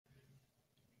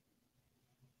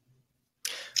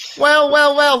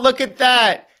Well, look at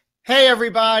that. Hey,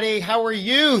 everybody. How are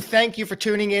you? Thank you for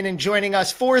tuning in and joining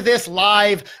us for this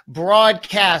live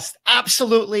broadcast.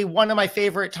 Absolutely one of my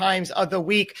favorite times of the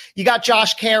week. You got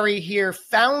Josh Carey here,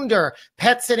 founder,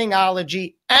 Pet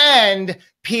Sittingology and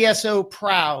PSO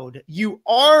Proud. You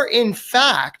are, in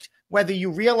fact, whether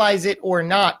you realize it or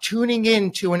not, tuning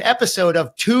in to an episode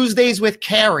of Tuesdays with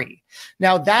Carey.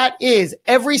 Now, that is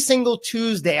every single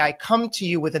Tuesday, I come to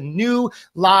you with a new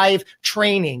live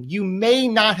training. You may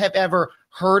not have ever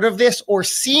heard of this or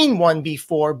seen one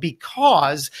before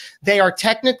because they are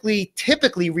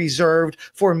typically reserved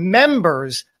for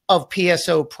members of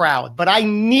PSO Proud. But I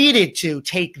needed to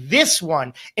take this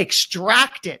one,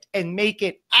 extract it, and make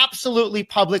it absolutely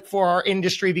public for our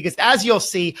industry because, as you'll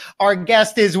see, our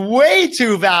guest is way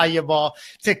too valuable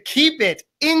to keep it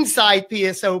inside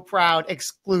PSO Proud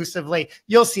exclusively.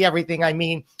 You'll see everything I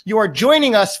mean. You are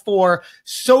joining us for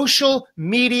Social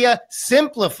Media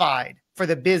Simplified for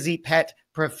the busy pet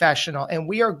professional. And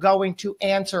we are going to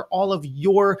answer all of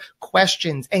your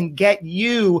questions and get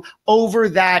you over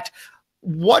that.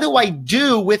 What do I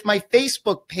do with my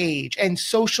Facebook page and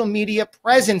social media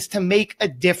presence to make a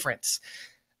difference?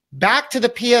 Back to the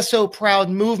PSO Proud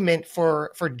movement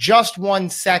for just 1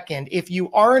 second. If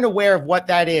you aren't aware of what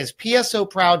that is,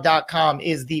 PSOproud.com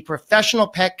is the professional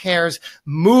pet cares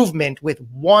movement with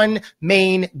one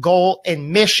main goal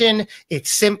and mission. It's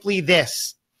simply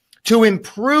this: to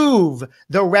improve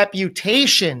the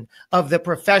reputation of the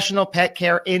professional pet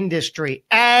care industry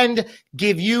and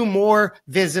give you more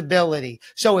visibility.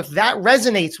 So if that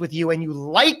resonates with you and you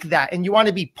like that and you want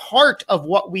to be part of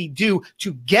what we do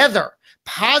together,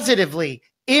 positively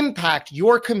impact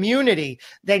your community,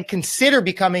 then consider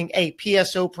becoming a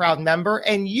PSO Proud member.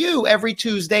 And you, every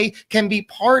Tuesday, can be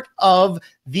part of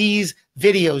these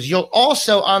videos. You'll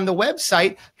also, on the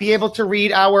website, be able to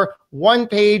read our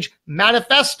one-page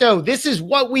manifesto. This is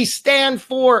what we stand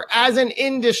for as an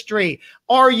industry.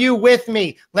 Are you with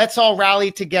me? Let's all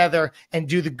rally together and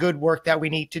do the good work that we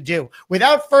need to do.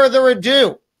 Without further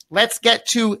ado, let's get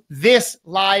to this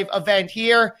live event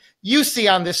here. You see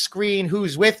on the screen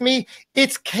who's with me.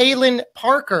 It's Kaylin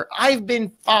Parker. I've been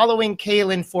following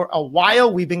Kaylin for a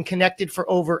while. We've been connected for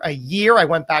over a year. I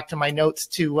went back to my notes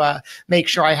to make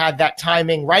sure I had that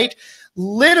timing right.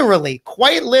 Literally,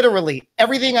 quite literally,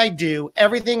 everything I do,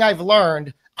 everything I've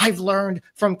learned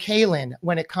from Kaylin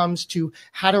when it comes to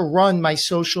how to run my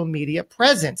social media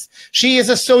presence. She is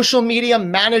a social media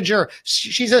manager.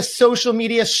 She's a social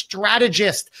media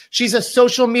strategist. She's a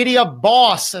social media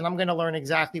boss. And I'm going to learn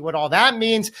exactly what all that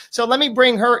means. So let me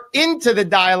bring her into the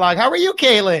dialogue. How are you,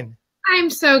 Kaylin? I'm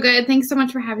so good. Thanks so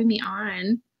much for having me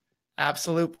on.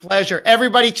 Absolute pleasure.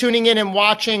 Everybody tuning in and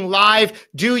watching live,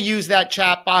 do use that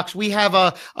chat box. We have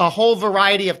a whole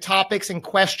variety of topics and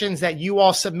questions that you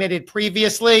all submitted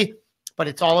previously, but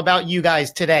it's all about you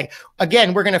guys today.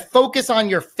 Again, we're going to focus on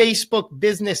your Facebook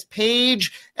business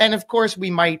page. And of course,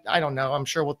 we might, I don't know, I'm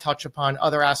sure we'll touch upon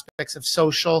other aspects of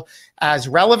social as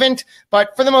relevant.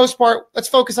 But for the most part, let's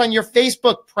focus on your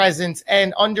Facebook presence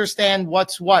and understand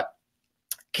what's what.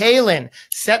 Kaylin,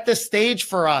 set the stage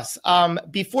for us.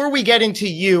 Before we get into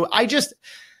you,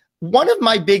 one of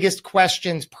my biggest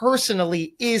questions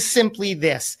personally is simply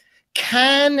this: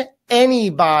 can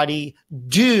anybody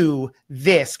do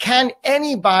this? Can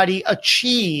anybody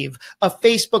achieve a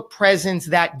Facebook presence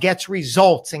that gets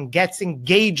results and gets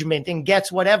engagement and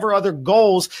gets whatever other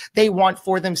goals they want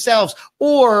for themselves?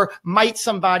 Or might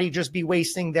somebody just be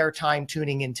wasting their time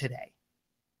tuning in today?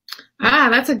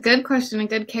 That's a good question, a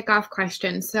good kickoff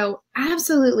question. So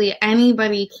absolutely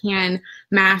anybody can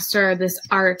master this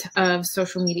art of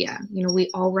social media. You know,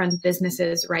 we all run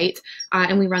businesses, right?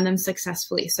 And we run them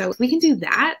successfully. So if we can do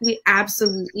that, we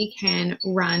absolutely can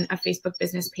run a Facebook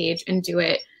business page and do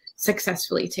it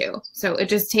successfully too. So it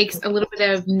just takes a little bit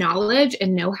of knowledge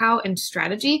and know-how and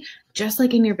strategy, just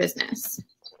like in your business.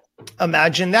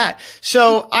 Imagine that.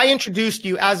 So I introduced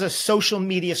you as a social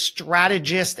media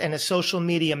strategist and a social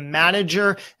media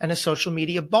manager and a social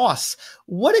media boss.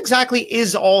 What exactly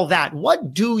is all that?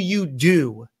 What do you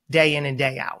do day in and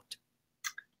day out?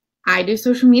 I do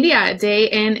social media day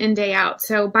in and day out.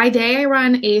 So by day, I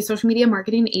run a social media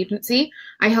marketing agency.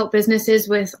 I help businesses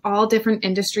with all different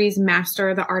industries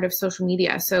master the art of social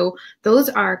media. So those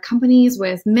are companies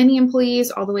with many employees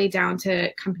all the way down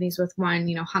to companies with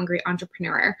one, hungry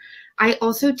entrepreneur. I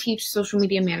also teach social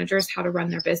media managers how to run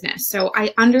their business. So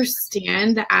I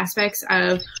understand the aspects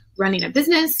of running a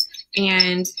business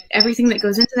and everything that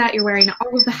goes into that. You're wearing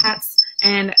all of the hats.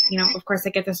 And, of course,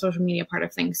 I get the social media part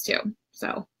of things too.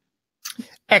 So.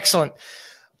 Excellent.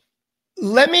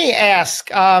 Let me ask,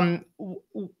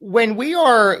 when we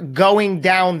are going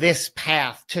down this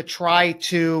path to try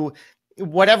to,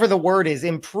 whatever the word is,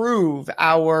 improve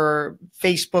our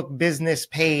Facebook business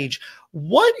page,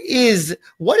 what is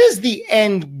the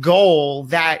end goal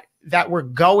that we're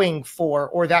going for,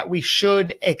 or that we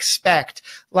should expect?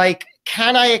 Like,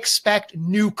 can I expect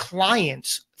new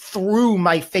clients through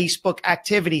my Facebook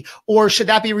activity, or should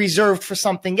that be reserved for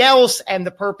something else? And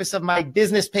the purpose of my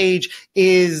business page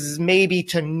is maybe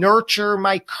to nurture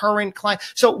my current client.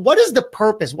 So what is the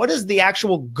purpose? What is the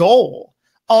actual goal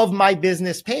of my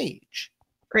business page?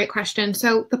 Great question.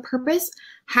 So the purpose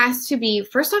has to be,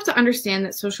 first off, to understand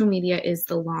that social media is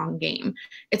the long game.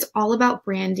 It's all about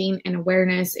branding and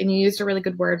awareness. And you used a really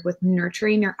good word with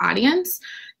nurturing your audience.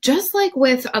 Just like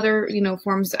with other,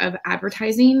 forms of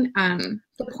advertising,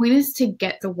 the point is to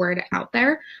get the word out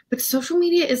there. But social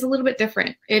media is a little bit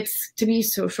different. It's to be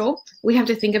social. We have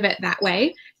to think of it that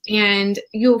way. And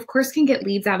you, of course, can get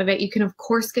leads out of it. You can, of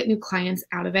course, get new clients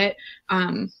out of it.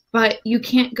 But you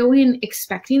can't go in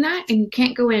expecting that, and you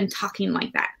can't go in talking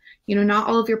like that. Not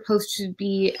all of your posts should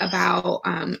be about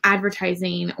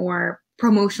advertising or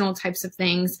promotional types of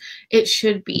things. It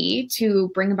should be to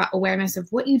bring about awareness of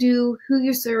what you do, who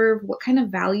you serve, what kind of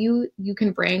value you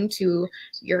can bring to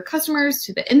your customers,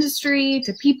 to the industry,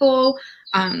 to people.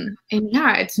 And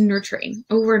yeah, it's nurturing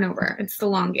over and over. It's the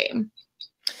long game.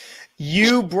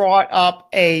 You brought up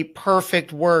a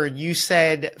perfect word. You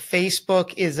said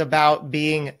Facebook is about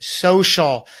being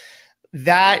social.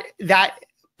 That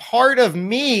part of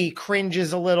me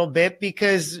cringes a little bit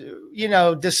because,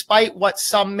 despite what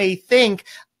some may think,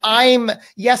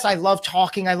 yes, I love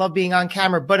talking. I love being on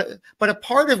camera, but a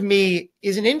part of me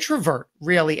is an introvert,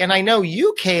 really. And I know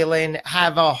you, Kaylin,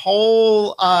 have a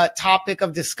whole topic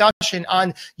of discussion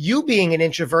on you being an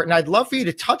introvert. And I'd love for you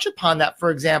to touch upon that, for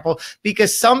example,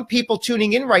 because some people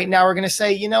tuning in right now are going to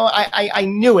say, I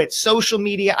knew it. Social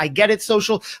media, I get it,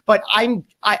 social, but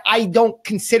I don't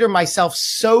consider myself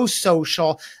so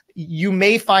social. You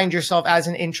may find yourself as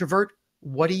an introvert.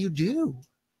 What do you do?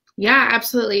 Yeah,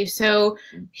 absolutely. So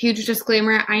huge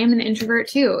disclaimer, I am an introvert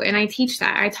too, and I teach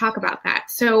that. I talk about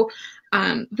that. So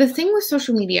the thing with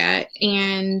social media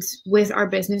and with our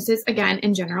businesses, again,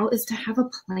 in general, is to have a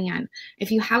plan.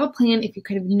 If you have a plan, if you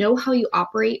kind of know how you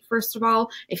operate, first of all,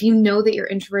 if you know that you're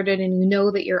introverted and you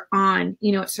know that you're on,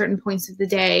 at certain points of the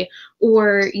day,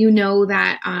 or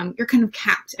that you're kind of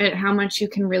capped at how much you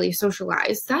can really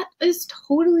socialize, that is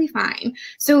totally fine.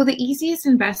 So the easiest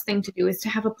and best thing to do is to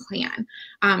have a plan.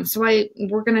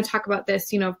 We're going to talk about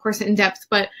this, of course, in depth,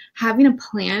 but having a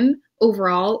plan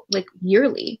overall, like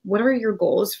yearly, what are your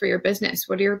goals for your business?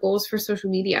 What are your goals for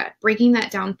social media? Breaking that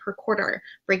down per quarter,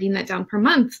 breaking that down per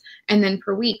month, and then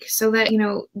per week, so that,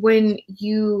 when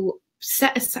you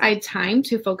set aside time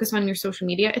to focus on your social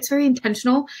media, it's very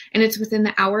intentional, and it's within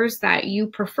the hours that you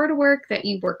prefer to work, that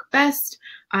you work best.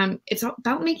 It's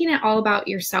about making it all about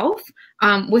yourself,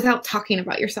 without talking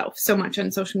about yourself so much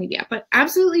on social media. But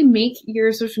absolutely make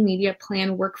your social media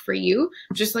plan work for you,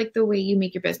 just like the way you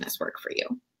make your business work for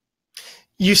you.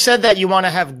 You said that you want to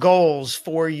have goals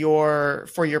for your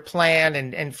plan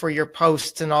and for your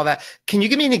posts and all that. Can you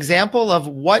give me an example of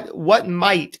what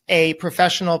might a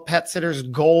professional pet sitter's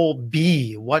goal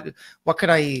be? What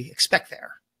could I expect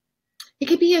there? It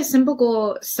could be a simple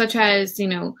goal such as,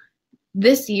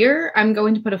 this year, I'm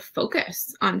going to put a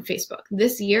focus on Facebook.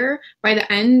 This year, by the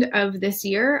end of this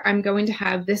year, I'm going to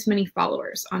have this many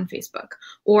followers on Facebook,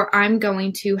 or I'm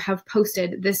going to have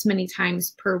posted this many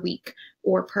times per week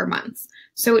or per month.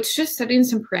 So it's just setting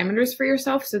some parameters for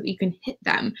yourself so that you can hit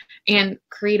them and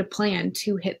create a plan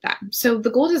to hit them. So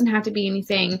the goal doesn't have to be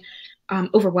anything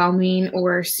overwhelming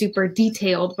or super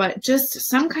detailed, but just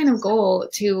some kind of goal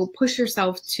to push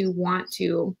yourself to want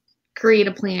to create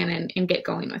a plan and get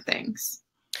going with things.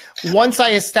 Once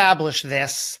I establish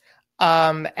this,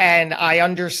 and I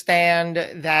understand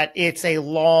that it's a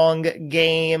long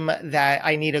game, that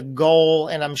I need a goal,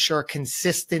 and I'm sure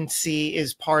consistency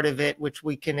is part of it, which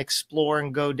we can explore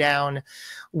and go down.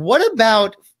 What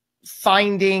about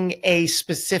finding a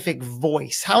specific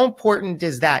voice? How important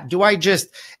is that?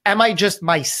 Am I just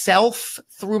myself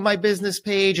through my business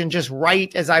page and just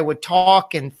write as I would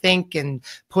talk and think and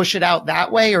push it out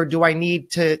that way? Or do I need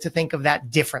to think of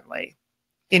that differently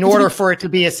in order for it to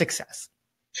be a success?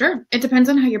 Sure. It depends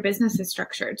on how your business is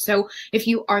structured. So if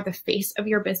you are the face of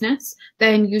your business,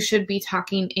 then you should be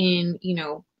talking in,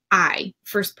 I,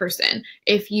 first person.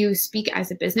 If you speak as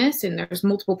a business and there's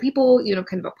multiple people,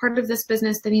 kind of a part of this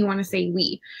business, then you want to say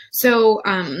we. So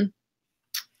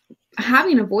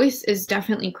having a voice is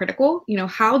definitely critical.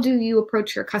 How do you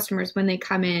approach your customers when they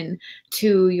come in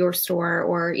to your store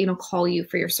or, call you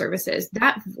for your services?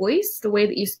 That voice, the way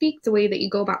that you speak, the way that you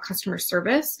go about customer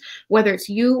service, whether it's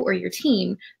you or your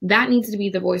team, that needs to be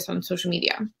the voice on social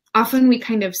media. Often we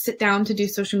kind of sit down to do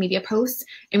social media posts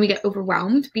and we get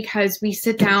overwhelmed because we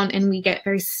sit down and we get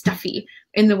very stuffy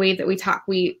in the way that we talk.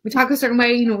 We talk a certain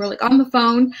way, we're like on the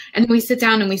phone, and then we sit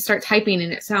down and we start typing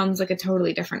and it sounds like a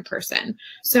totally different person.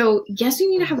 So yes, you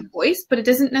need to have a voice, but it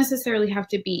doesn't necessarily have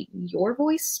to be your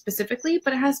voice specifically,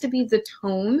 but it has to be the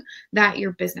tone that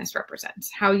your business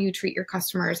represents, how you treat your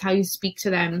customers, how you speak to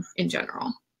them in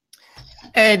general.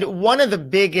 And one of the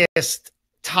biggest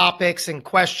topics and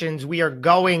questions we are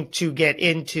going to get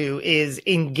into is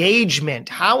engagement.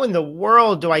 How in the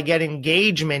world do I get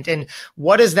engagement, and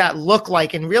what does that look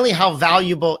like, and really how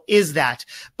valuable is that?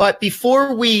 But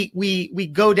before we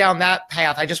go down that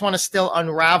path, I just want to still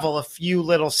unravel a few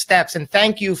little steps. And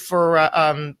thank you for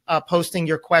posting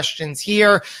your questions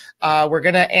here. We're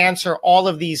going to answer all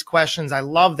of these questions. I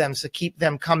love them, so keep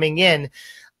them coming in.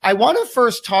 I want to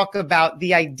first talk about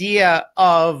the idea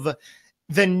of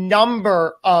the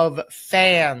number of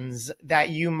fans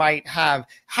that you might have.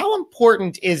 How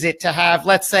important is it to have,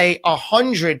 let's say,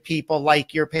 100 people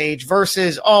like your page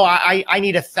versus, I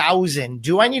need 1,000.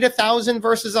 Do I need 1,000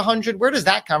 versus 100? Where does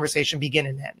that conversation begin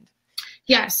and end?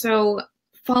 Yeah, so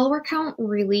follower count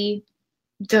really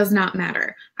does not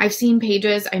matter. I've seen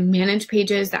pages, I manage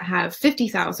pages that have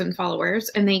 50,000 followers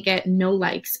and they get no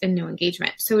likes and no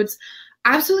engagement. So it's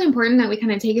absolutely important that we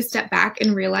kind of take a step back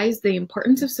and realize the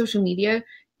importance of social media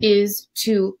is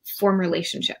to form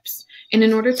relationships. And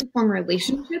in order to form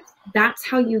relationships, that's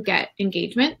how you get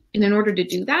engagement. And in order to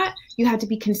do that, you have to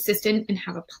be consistent and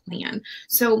have a plan.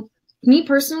 So me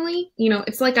personally,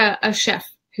 it's like a chef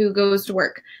who goes to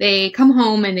work. They come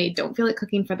home and they don't feel like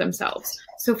cooking for themselves.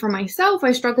 So for myself,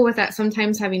 I struggle with that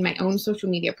sometimes, having my own social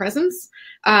media presence.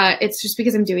 It's just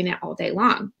because I'm doing it all day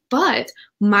long. But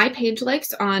my page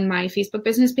likes on my Facebook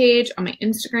business page, on my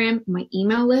Instagram, my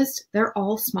email list, they're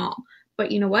all small.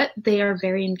 But you know what? They are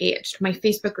very engaged. My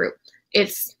Facebook group,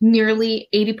 it's nearly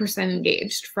 80%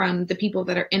 engaged from the people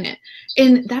that are in it.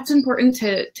 And that's important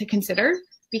to consider,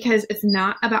 because it's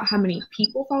not about how many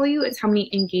people follow you, it's how many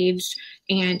engaged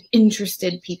and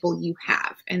interested people you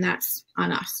have. And that's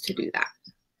on us to do that.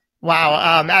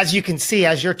 Wow. As you can see,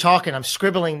 as you're talking, I'm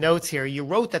scribbling notes here. You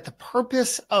wrote that the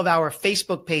purpose of our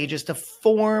Facebook page is to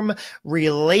form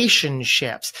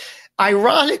relationships.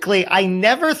 Ironically, I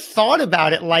never thought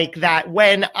about it like that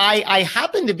when I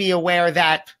happen to be aware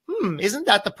that, isn't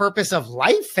that the purpose of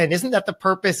life? And isn't that the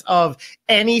purpose of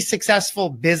any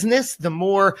successful business? The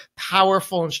more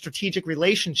powerful and strategic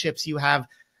relationships you have,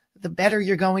 the better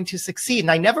you're going to succeed.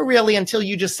 And I never really, until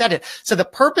you just said it. So the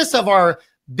purpose of our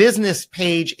business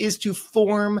page is to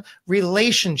form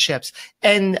relationships.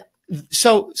 And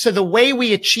so the way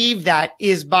we achieve that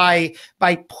is by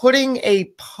putting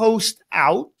a post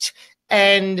out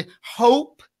and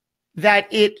hope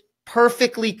that it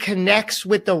perfectly connects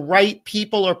with the right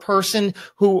people or person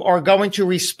who are going to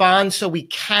respond so we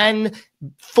can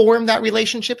form that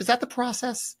relationship. Is that the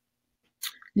process?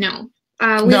 No.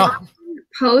 No.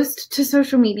 Post to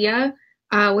social media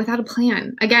without a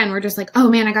plan. Again, we're just like, oh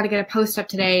man, I got to get a post up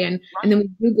today. And then we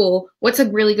Google what's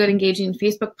a really good engaging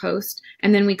Facebook post.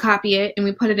 And then we copy it and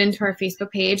we put it into our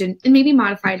Facebook page and maybe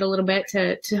modify it a little bit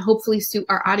to hopefully suit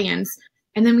our audience.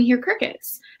 And then we hear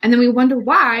crickets. And then we wonder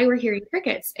why we're hearing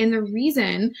crickets. And the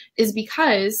reason is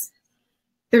because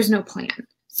there's no plan.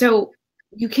 So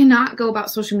you cannot go about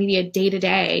social media day to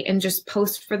day and just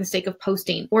post for the sake of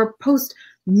posting, or post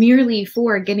merely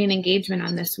for getting engagement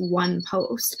on this one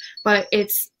post. But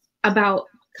it's about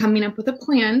coming up with a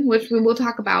plan, which we will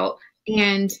talk about,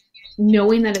 and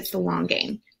knowing that it's the long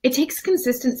game. It takes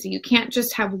consistency. You can't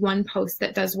just have one post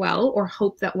that does well or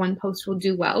hope that one post will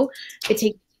do well. It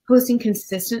takes posting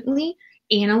consistently,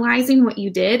 analyzing what you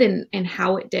did and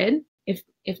how it did.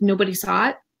 If nobody saw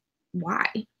it,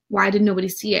 why did nobody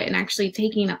see it? And actually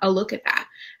taking a look at that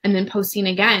and then posting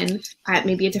again at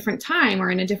maybe a different time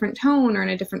or in a different tone or in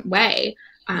a different way.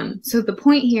 So the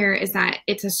point here is that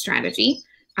it's a strategy.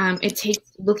 It takes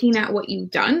looking at what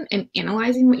you've done and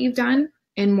analyzing what you've done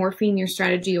and morphing your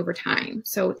strategy over time.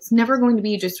 So it's never going to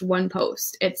be just one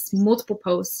post. It's multiple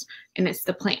posts, and it's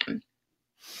the plan.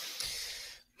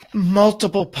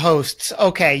 Multiple posts.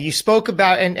 Okay. You spoke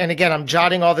about, and again, I'm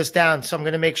jotting all this down, so I'm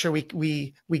going to make sure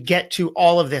we get to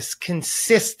all of this.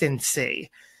 Consistency.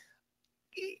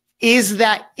 Is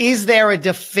there a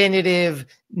definitive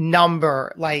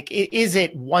number? Like, is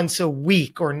it once a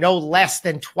week or no less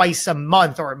than twice a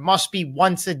month, or it must be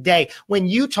once a day? When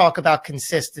you talk about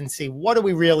consistency, what are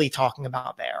we really talking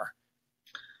about there?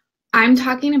 I'm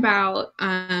talking about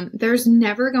there's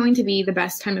never going to be the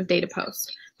best time of day to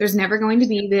post. There's never going to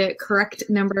be the correct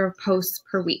number of posts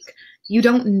per week. You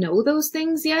don't know those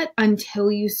things yet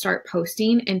until you start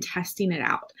posting and testing it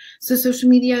out. So social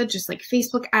media, just like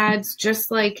Facebook ads,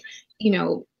 just like,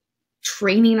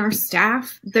 training our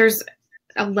staff, there's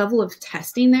a level of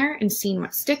testing there and seeing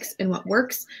what sticks and what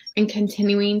works and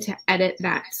continuing to edit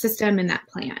that system and that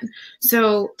plan.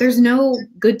 So there's no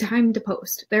good time to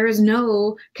post. There is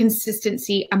no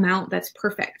consistency amount that's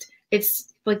perfect.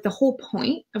 It's like the whole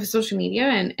point of social media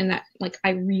and that like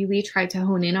I really try to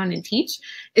hone in on and teach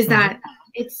is that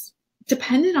it's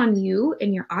dependent on you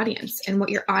and your audience and what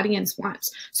your audience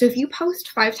wants. So if you post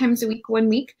 5 times a week, 1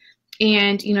 week,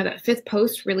 and that 5th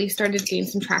post really started to gain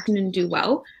some traction and do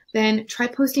well, then try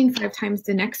posting 5 times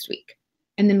the next week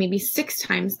and then maybe 6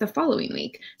 times the following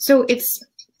week. So it's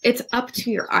up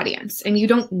to your audience and you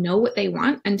don't know what they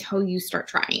want until you start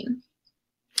trying.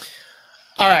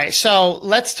 All right. So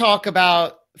let's talk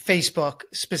about Facebook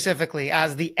specifically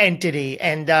as the entity.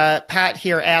 And Pat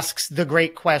here asks the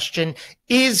great question,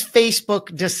 is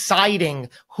Facebook deciding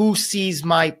who sees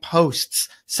my posts?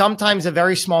 Sometimes a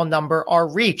very small number are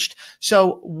reached.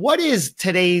 So what is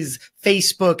today's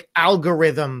Facebook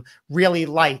algorithm really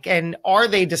like? And are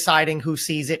they deciding who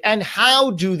sees it? And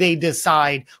how do they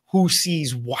decide who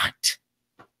sees what?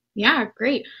 Yeah,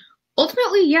 great.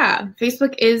 Ultimately, yeah,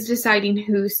 Facebook is deciding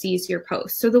who sees your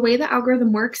post. So the way the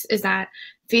algorithm works is that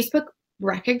Facebook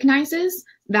recognizes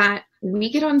that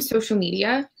we get on social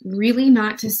media really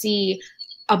not to see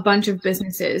a bunch of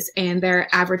businesses and their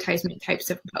advertisement types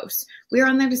of posts. We're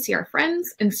on there to see our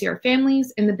friends and see our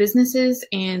families and the businesses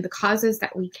and the causes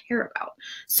that we care about.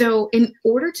 So in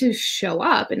order to show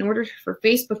up, in order for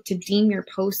Facebook to deem your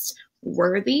posts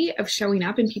worthy of showing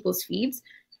up in people's feeds,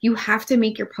 you have to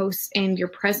make your posts and your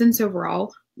presence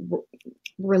overall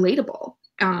relatable,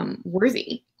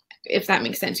 worthy, if that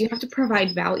makes sense. You have to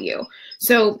provide value.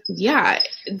 So yeah,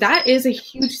 that is a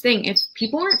huge thing. If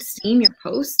people aren't seeing your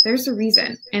posts, there's a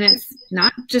reason. And it's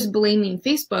not just blaming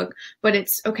Facebook, but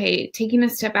it's, okay, taking a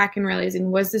step back and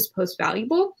realizing, was this post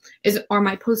valuable? Are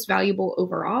my posts valuable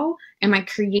overall? Am I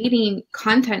creating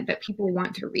content that people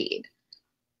want to read?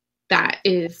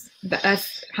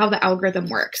 That's how the algorithm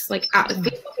works. Like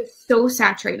Facebook is so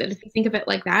saturated. If you think of it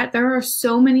like that, there are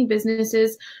so many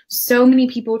businesses, so many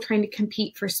people trying to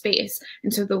compete for space.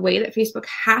 And so the way that Facebook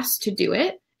has to do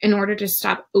it in order to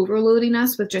stop overloading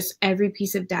us with just every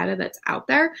piece of data that's out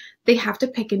there, they have to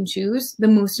pick and choose the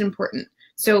most important.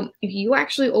 So if you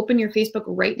actually open your Facebook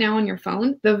right now on your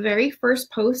phone, the very first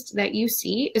post that you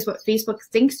see is what Facebook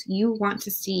thinks you want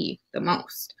to see the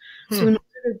most. So in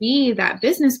to be that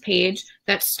business page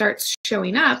that starts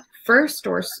showing up first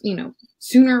or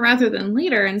sooner rather than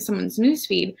later in someone's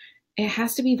newsfeed, it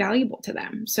has to be valuable to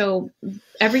them. So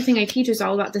everything I teach is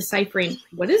all about deciphering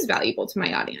what is valuable to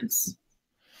my audience.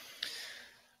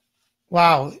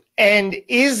 Wow. And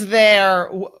is there,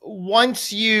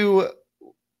 once you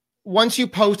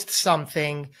post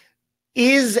something,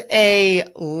 is a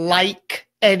like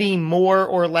any more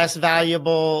or less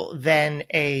valuable than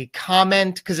a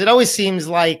comment? Because it always seems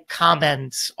like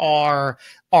comments are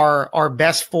our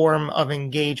best form of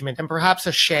engagement, and perhaps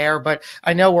a share, but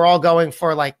I know we're all going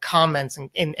for like comments,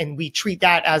 and we treat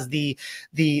that as the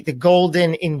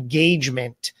golden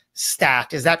engagement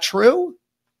stat. Is that true?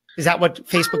 Is that what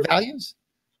Facebook values?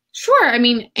 Sure. I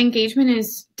mean, engagement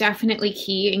is definitely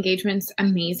key. Engagement's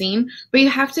amazing, but you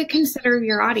have to consider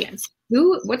your audience.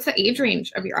 What's the age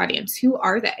range of your audience? Who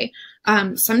are they?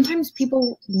 Sometimes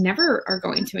people never are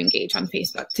going to engage on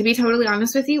Facebook. To be totally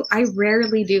honest with you, I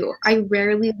rarely do. I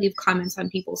rarely leave comments on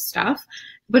people's stuff,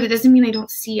 but it doesn't mean I don't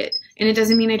see it. And it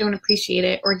doesn't mean I don't appreciate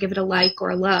it or give it a like or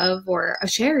a love or a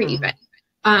share even.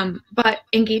 But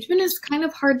engagement is kind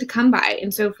of hard to come by.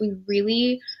 And so if we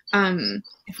really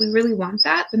want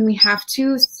that, then we have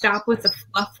to stop with the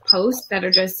fluff posts that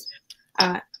are just,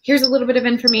 here's a little bit of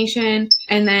information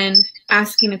and then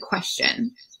asking a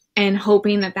question and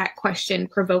hoping that that question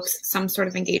provokes some sort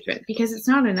of engagement, because it's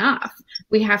not enough.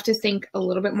 We have to think a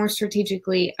little bit more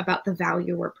strategically about the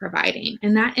value we're providing.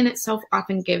 And that in itself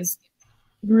often gives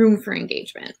room for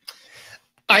engagement.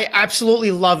 I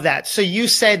absolutely love that. So you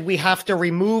said we have to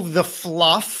remove the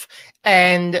fluff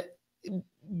and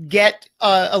get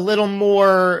a little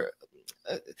more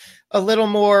a little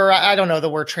more, I don't know the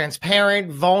word,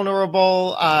 transparent,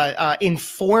 vulnerable,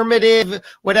 informative,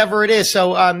 whatever it is.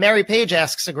 So Mary Page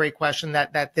asks a great question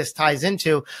that this ties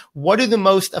into. What do the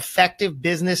most effective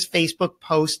business Facebook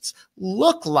posts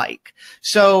look like?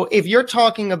 So if you're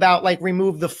talking about like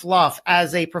remove the fluff,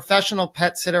 as a professional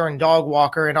pet sitter and dog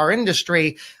walker in our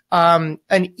industry, an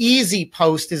easy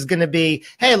post is going to be,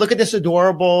 hey, look at this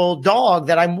adorable dog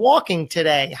that I'm walking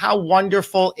today. How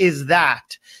wonderful is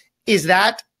that? Is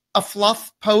that a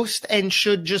fluff post and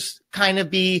should just kind of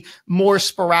be more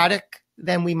sporadic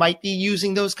than we might be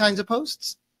using those kinds of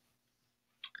posts?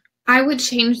 I would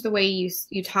change the way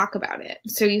you talk about it.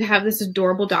 So you have this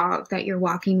adorable dog that you're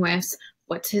walking with.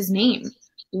 What's his name?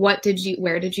 Where did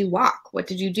you walk? What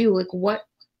did you do?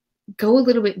 Go a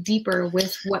little bit deeper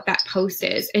with what that post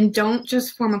is, and don't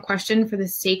just form a question for the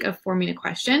sake of forming a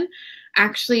question.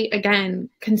 Actually, again,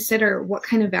 consider what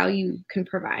kind of value you can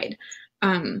provide.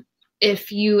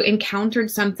 If you encountered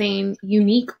something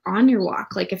unique on your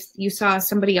walk, like if you saw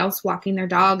somebody else walking their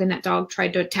dog and that dog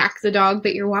tried to attack the dog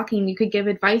that you're walking, you could give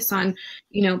advice on,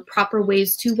 proper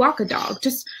ways to walk a dog.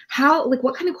 Just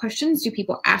what kind of questions do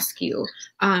people ask you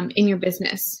in your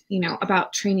business,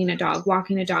 about training a dog,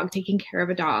 walking a dog, taking care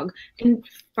of a dog, and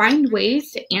find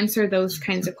ways to answer those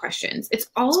kinds of questions. It's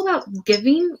all about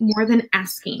giving more than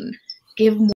asking.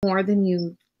 Give more than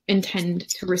you intend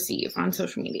to receive on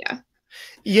social media.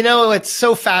 It's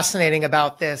so fascinating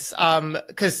about this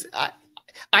because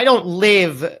I don't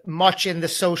live much in the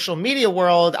social media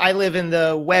world. I live in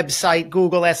the website,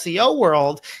 Google SEO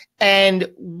world.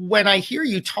 And when I hear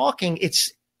you talking,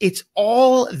 it's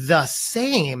all the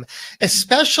same,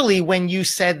 especially when you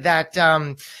said that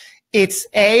it's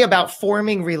about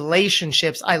forming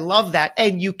relationships. I love that.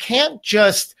 And you can't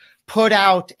just put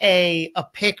out a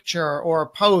picture or a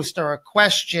post or a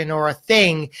question or a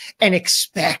thing and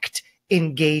expect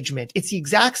engagement. It's the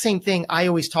exact same thing I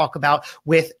always talk about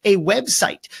with a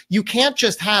website. You can't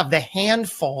just have the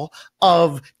handful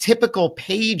of typical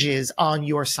pages on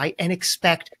your site and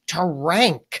expect to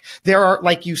rank. There are,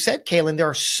 like you said, Kaylin, there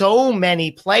are so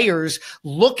many players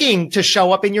looking to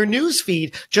show up in your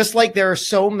newsfeed, just like there are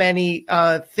so many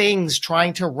things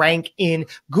trying to rank in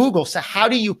Google. So how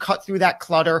do you cut through that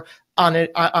clutter on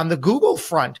the Google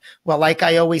front? Well, like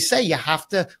I always say, you have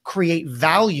to create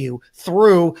value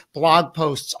through blog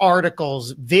posts,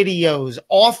 articles, videos,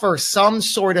 offer some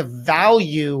sort of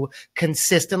value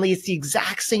consistently. It's the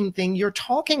exact same thing you're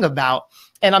talking about.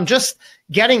 And I'm just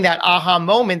getting that aha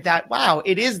moment that, wow,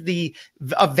 it is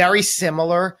a very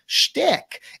similar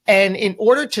shtick. And in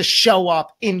order to show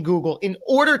up in Google, in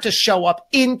order to show up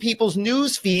in people's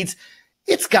news feeds,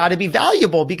 it's got to be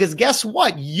valuable, because guess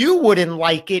what? You wouldn't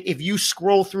like it if you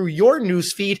scroll through your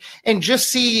newsfeed and just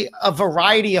see a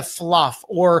variety of fluff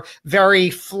or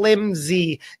very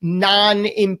flimsy,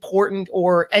 non-important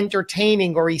or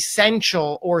entertaining or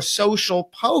essential or social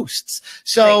posts.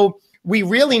 So right. We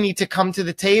really need to come to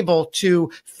the table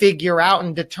to figure out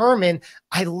and determine.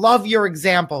 I love your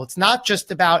example. It's not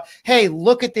just about, hey,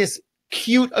 look at this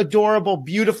cute, adorable,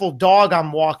 beautiful dog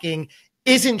I'm walking.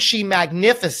 Isn't she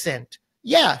magnificent?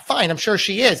 Yeah, fine. I'm sure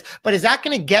she is. But is that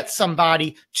going to get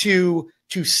somebody to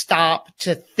stop,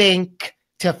 to think,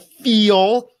 to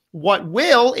feel? What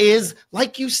will is,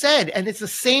 like you said, and it's the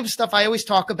same stuff I always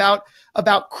talk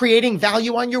about creating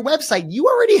value on your website. You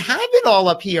already have it all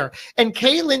up here. And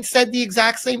Kaylin said the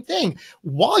exact same thing.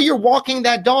 While you're walking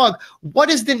that dog, what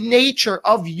is the nature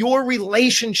of your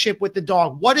relationship with the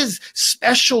dog? What is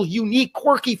special, unique,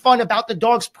 quirky, fun about the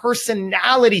dog's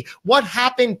personality? What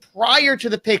happened prior to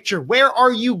the picture? Where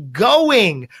are you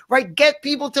going? Right? Get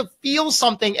people to feel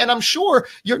something. And I'm sure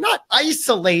you're not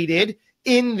isolated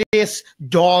in this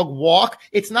dog walk.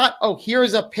 It's not, oh,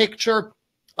 here's a picture,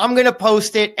 I'm going to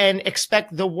post it and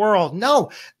expect the world.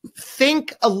 No,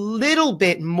 think a little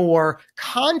bit more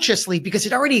consciously, because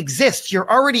it already exists. You're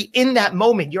already in that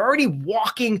moment. You're already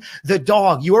walking the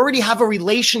dog. You already have a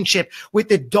relationship with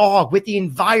the dog, with the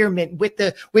environment, with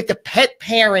the pet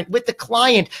parent, with the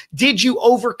client. Did you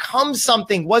overcome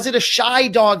something? Was it a shy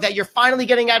dog that you're finally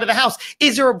getting out of the house?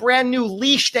 Is there a brand new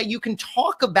leash that you can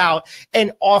talk about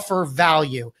and offer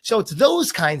value? So it's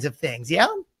those kinds of things. Yeah.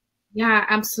 Yeah,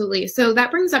 absolutely. So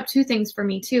that brings up two things for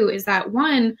me too, is that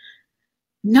one,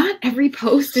 not every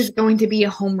post is going to be a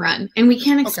home run, and we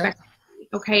can't expect,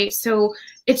 okay? So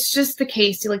it's just the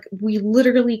case, like we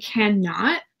literally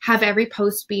cannot have every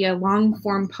post be a long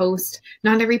form post.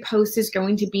 Not every post is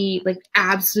going to be like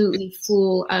absolutely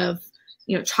full of,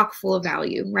 chock full of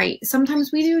value, right?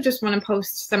 Sometimes we do just want to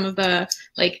post some of the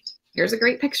like, here's a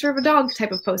great picture of a dog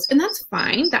type of post, and that's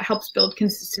fine. That helps build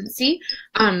consistency.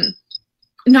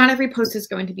 Not every post is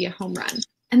going to be a home run.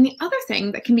 And the other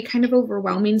thing that can be kind of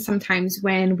overwhelming sometimes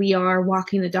when we are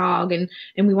walking the dog and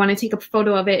we want to take a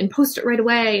photo of it and post it right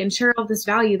away and share all this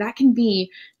value, that can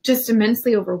be just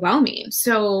immensely overwhelming.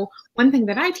 So one thing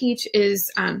that I teach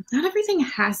is not everything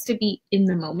has to be in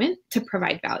the moment to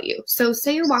provide value. So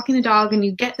say you're walking a dog and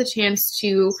you get the chance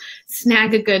to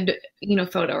snag a good,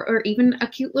 photo or even a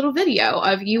cute little video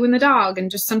of you and the dog and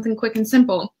just something quick and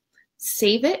simple.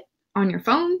 Save it on your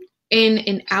phone in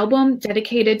an album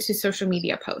dedicated to social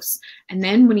media posts. And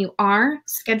then when you are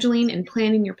scheduling and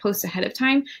planning your posts ahead of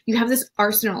time, you have this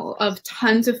arsenal of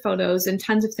tons of photos and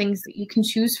tons of things that you can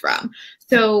choose from.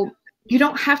 So you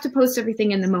don't have to post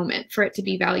everything in the moment for it to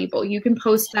be valuable. You can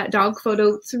post that dog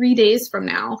photo 3 days from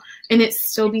now and it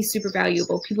still be super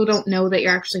valuable. People don't know that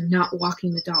you're actually not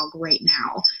walking the dog right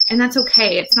now. And that's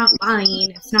okay. It's not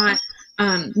lying. It's not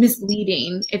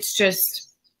misleading. It's just,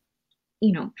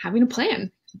 having a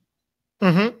plan.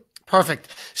 Mm-hmm. Perfect.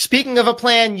 Speaking of a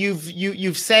plan,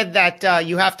 you've said that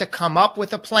you have to come up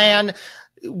with a plan.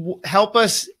 Help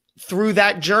us through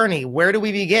that journey. Where do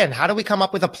we begin? How do we come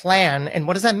up with a plan, and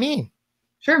what does that mean?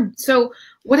 Sure. So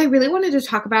what I really wanted to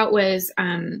talk about was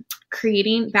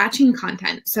batching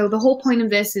content. So the whole point of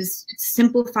this is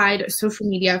simplified social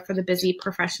media for the busy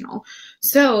professional.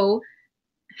 So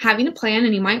having a plan,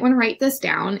 and you might want to write this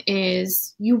down,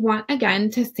 is you want, again,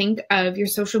 to think of your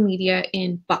social media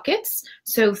in buckets.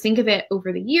 So think of it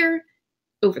over the year,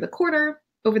 over the quarter,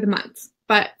 over the month.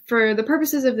 But for the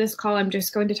purposes of this call, I'm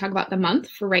just going to talk about the month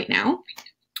for right now.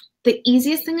 The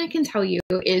easiest thing I can tell you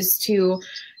is to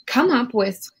come up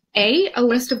with a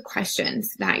list of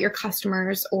questions that your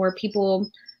customers or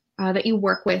people that you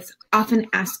work with often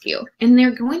ask you. And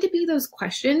they're going to be those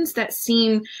questions that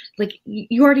seem like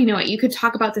you already know it. You could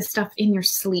talk about this stuff in your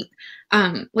sleep.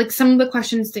 Like some of the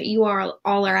questions that you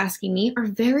all are asking me are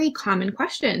very common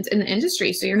questions in the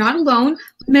industry. So you're not alone.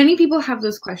 Many people have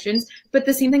those questions, but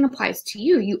the same thing applies to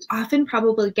you. You often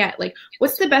probably get like,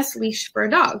 what's the best leash for a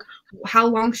dog? How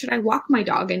long should I walk my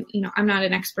dog? And, I'm not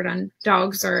an expert on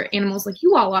dogs or animals like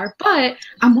you all are, but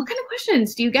what kind of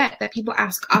questions do you get that people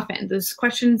ask often? Those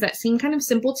questions that seem kind of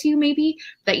simple to you, maybe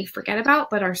that you forget about,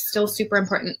 but are still super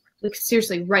important. Like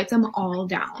seriously, write them all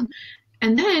down.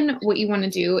 And then what you want to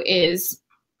do is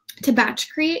to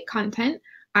batch create content.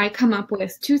 I come up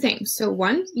with two things. So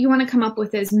one, you want to come up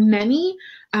with as many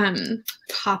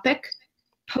topic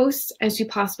posts as you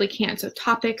possibly can. So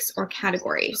topics or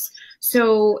categories.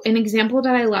 So an example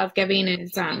that I love giving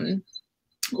is,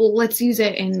 let's use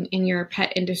it in your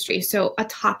pet industry. So a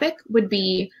topic would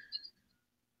be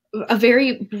a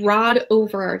very broad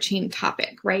overarching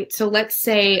topic, right? So let's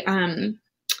say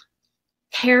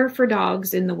care for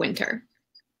dogs in the winter.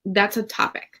 That's a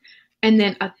topic. And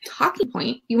then a talking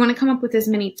point, you want to come up with as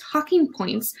many talking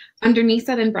points underneath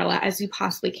that umbrella as you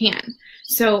possibly can.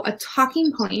 So a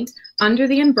talking point under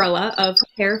the umbrella of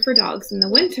care for dogs in the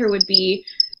winter would be,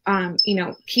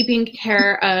 keeping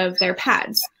care of their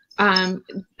pads,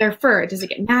 their fur, does it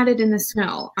get matted in the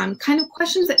snow? Kind of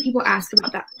questions that people ask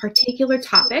about that particular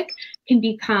topic can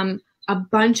become a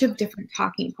bunch of different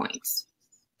talking points.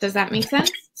 Does that make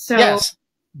sense? So yes.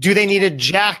 Do they need a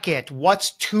jacket?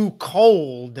 What's too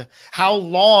cold? How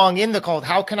long in the cold?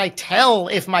 How can I tell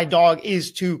if my dog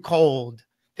is too cold?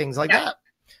 Things like that.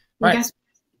 Right. Yes.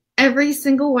 Every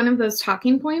single one of those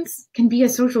talking points can be a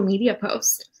social media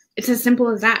post. It's as simple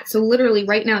as that. So literally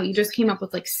right now, you just came up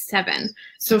with like 7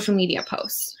 social media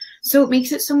posts. So it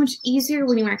makes it so much easier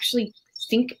when you actually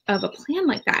think of a plan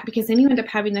like that, because then you end up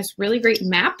having this really great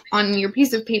map on your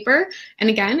piece of paper. And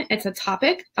again, it's a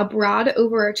topic, a broad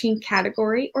overarching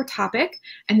category or topic,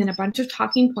 and then a bunch of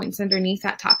talking points underneath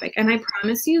that topic. And I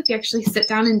promise you, if you actually sit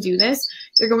down and do this,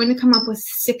 you're going to come up with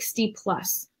 60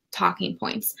 plus talking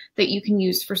points that you can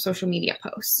use for social media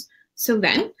posts. So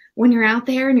then when you're out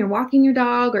there and you're walking your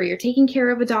dog or you're taking care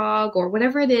of a dog or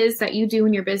whatever it is that you do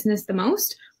in your business the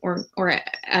most or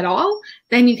at all,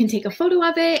 then you can take a photo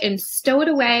of it and stow it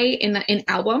away in an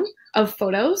album of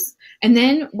photos. And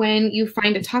then when you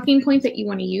find a talking point that you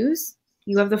want to use,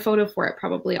 you have the photo for it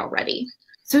probably already.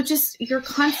 So just you're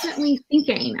constantly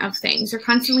thinking of things. You're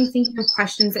constantly thinking of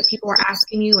questions that people are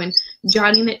asking you and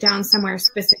jotting it down somewhere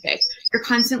specific. You're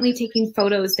constantly taking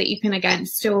photos that you can, again,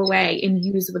 stow away and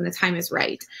use when the time is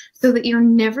right, so that you're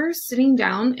never sitting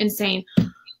down and saying,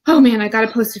 oh man, I got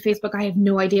to post to Facebook. I have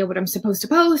no idea what I'm supposed to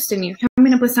post. And you're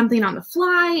coming up with something on the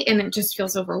fly and it just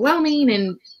feels overwhelming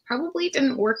and probably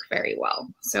didn't work very well.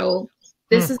 So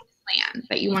this is the plan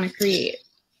that you want to create.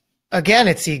 Again,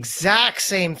 it's the exact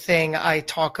same thing I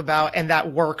talk about, and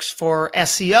that works for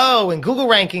SEO and Google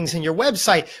rankings and your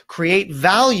website. Create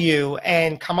value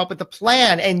and come up with a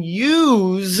plan and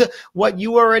use what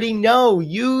you already know.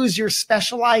 Use your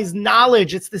specialized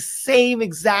knowledge. It's the same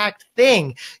exact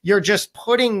thing. You're just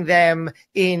putting them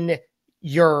in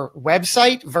your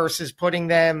website versus putting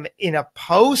them in a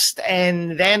post,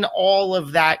 and then all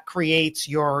of that creates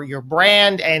your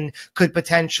brand and could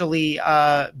potentially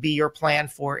be your plan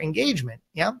for engagement.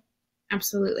 Yeah,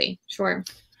 Absolutely. Sure.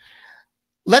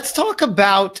 let's talk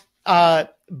about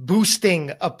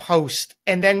boosting a post,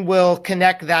 and then we'll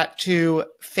connect that to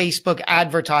Facebook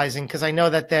advertising, because I know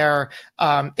that they're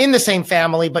in the same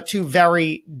family, but two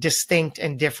very distinct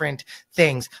and different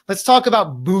things. Let's talk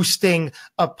about boosting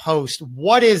a post.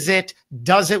 What is it?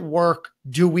 Does it work?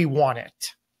 Do we want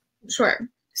it? Sure.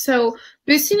 So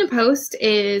boosting a post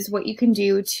is what you can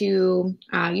do to,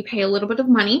 you pay a little bit of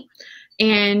money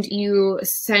and you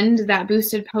send that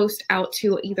boosted post out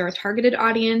to either a targeted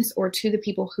audience or to the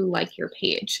people who like your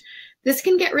page. This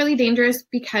can get really dangerous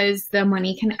because the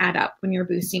money can add up when you're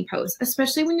boosting posts,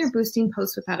 especially when you're boosting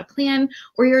posts without a plan,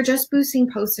 or you're just boosting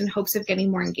posts in hopes of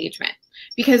getting more engagement.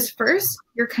 Because first,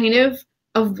 you're kind of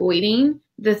avoiding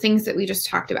the things that we just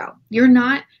talked about. You're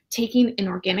not taking an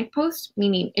organic post,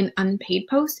 meaning an unpaid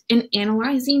post, and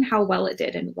analyzing how well it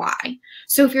did and why.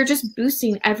 So if you're just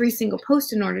boosting every single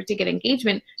post in order to get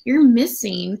engagement, you're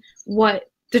missing what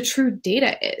the true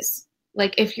data is.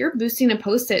 Like if you're boosting a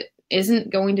post that isn't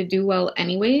going to do well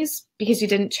anyways, because you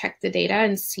didn't check the data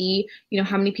and see,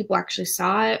 how many people actually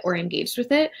saw it or engaged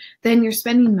with it, then you're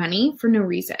spending money for no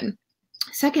reason.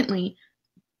 Secondly,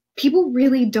 people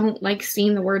really don't like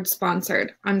seeing the word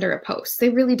sponsored under a post. They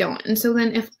really don't. And so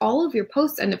then if all of your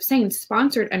posts end up saying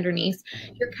sponsored underneath,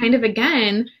 you're kind of,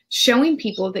 again, showing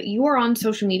people that you are on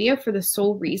social media for the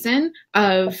sole reason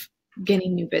of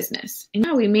getting new business. And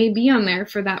we may be on there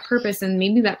for that purpose and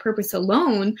maybe that purpose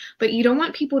alone, but you don't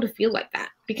want people to feel like that,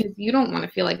 because you don't want to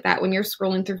feel like that when you're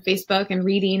scrolling through Facebook and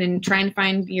reading and trying to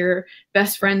find your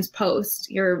best friend's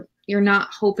post. You're not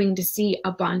hoping to see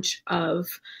a bunch of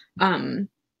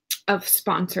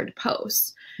sponsored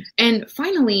posts. And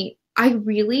finally, I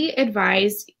really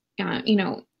advise,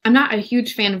 I'm not a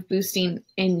huge fan of boosting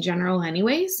in general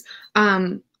anyways.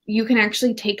 You can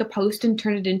actually take a post and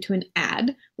turn it into an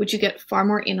ad, which you get far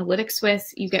more analytics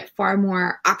with, you get far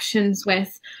more options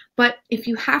with. But if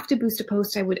you have to boost a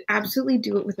post, I would absolutely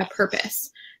do it with a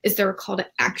purpose. Is there a call to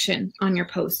action on your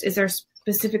post? Is there a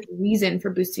specific reason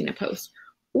for boosting a post?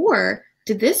 Or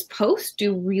did this post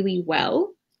do really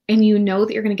well? And you know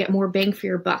that you're going to get more bang for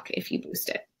your buck if you boost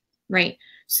it, right?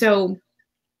 So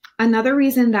another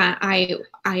reason that I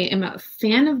am a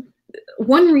fan of,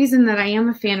 one reason that I am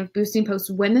a fan of boosting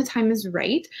posts when the time is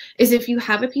right is if you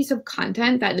have a piece of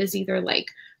content that is either like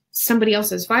somebody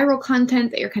else's viral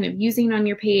content that you're kind of using on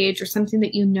your page, or something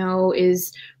that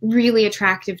is really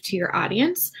attractive to your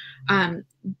audience.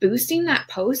 Boosting that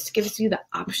post gives you the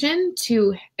option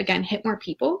to, again, hit more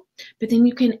people, but then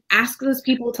you can ask those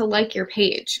people to like your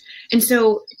page. And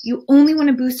so you only want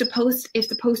to boost a post if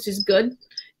the post is good,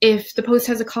 if the post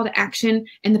has a call to action,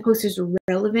 and the post is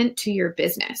relevant to your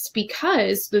business,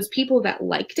 because those people that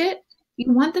liked it,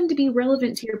 you want them to be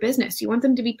relevant to your business. You want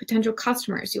them to be potential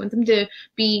customers. You want them to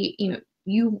be,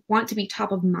 you want to be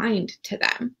top of mind to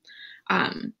them.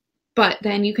 But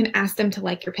then you can ask them to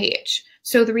like your page.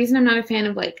 So the reason I'm not a fan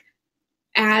of like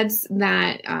ads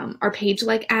that are page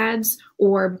like ads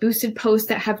or boosted posts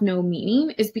that have no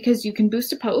meaning is because you can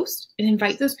boost a post and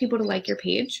invite those people to like your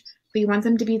page, but you want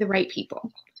them to be the right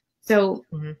people. So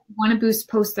you want to boost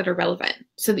posts that are relevant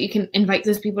so that you can invite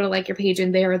those people to like your page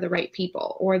and they're the right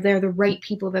people, or they're the right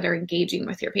people that are engaging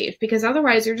with your page, because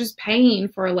otherwise you're just paying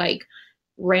for like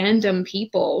random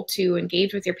people to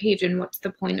engage with your page. And what's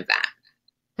the point of that?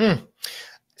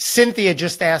 Cynthia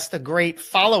just asked a great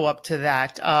follow-up to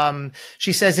that.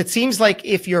 She says, it seems like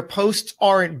if your posts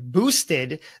aren't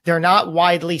boosted, they're not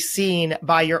widely seen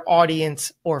by your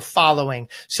audience or following.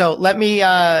 So let me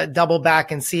double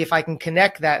back and see if I can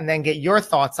connect that and then get your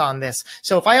thoughts on this.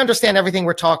 So if I understand everything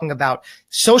we're talking about,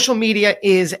 social media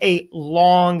is a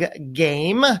long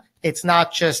game. It's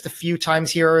not just a few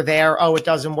times here or there. Oh, it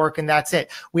doesn't work and that's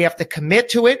it. We have to commit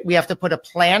to it. We have to put a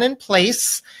plan in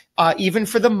place, even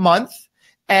for the month.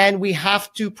 And we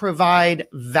have to provide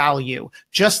value.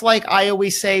 Just like I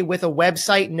always say with a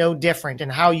website, no different, and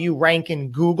how you rank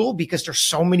in Google, because there's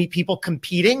so many people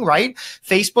competing, right?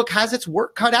 Facebook has its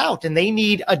work cut out and they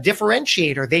need a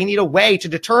differentiator. They need a way to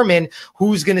determine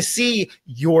who's going to see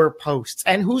your posts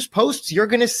and whose posts you're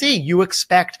going to see. You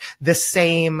expect the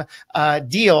same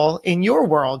deal in your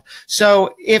world.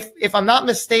 So if I'm not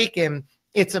mistaken,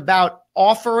 It's about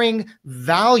offering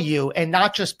value and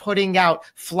not just putting out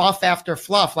fluff after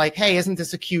fluff like, hey, isn't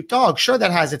this a cute dog? Sure,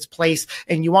 that has its place.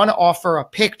 And you want to offer a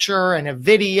picture and a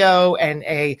video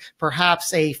and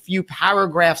perhaps a few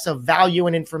paragraphs of value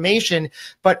and information.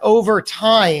 But over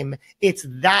time, it's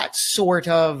that sort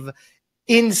of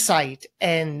insight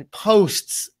and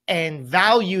posts and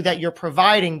value that you're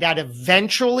providing that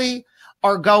eventually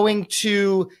are going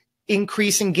to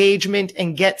increase engagement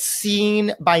and get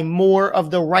seen by more of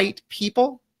the right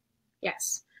people?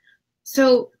 Yes.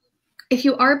 So if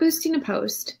you are boosting a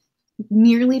post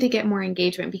merely to get more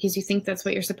engagement because you think that's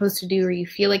what you're supposed to do, or you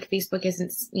feel like Facebook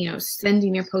isn't,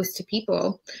 sending your post to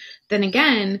people, then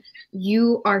again,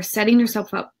 you are setting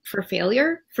yourself up for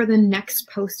failure for the next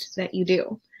post that you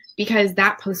do, because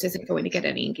that post isn't going to get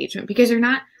any engagement, because you're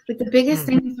not, like, the biggest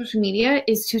thing in social media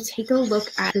is to take a look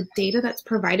at the data that's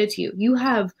provided to you. You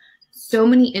have so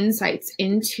many insights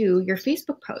into your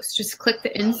Facebook posts. Just click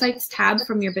the insights tab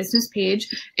from your business page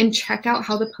and check out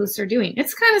how the posts are doing.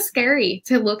 It's kind of scary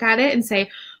to look at it and say,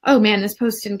 oh man, this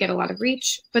post didn't get a lot of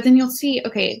reach. But then you'll see,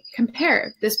 okay,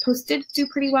 compare. This post did do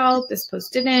pretty well. This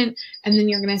post didn't. And then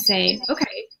you're going to say,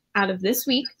 okay, out of this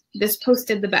week, this post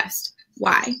did the best.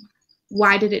 Why?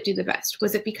 Why did it do the best?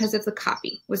 Was it because of the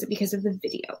copy? Was it because of the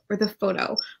video or the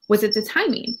photo? Was it the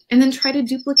timing? And then try to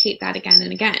duplicate that again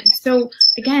and again. So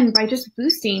again, by just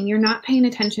boosting, you're not paying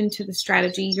attention to the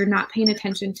strategy. You're not paying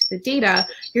attention to the data.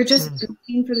 You're just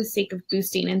boosting for the sake of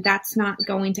boosting. And that's not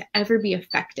going to ever be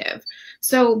effective.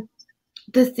 So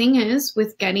the thing is,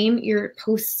 with getting your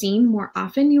posts seen more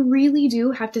often, you really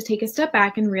do have to take a step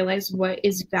back and realize what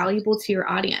is valuable to your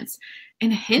audience.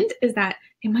 And a hint is that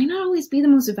it might not always be the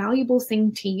most valuable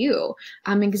thing to you.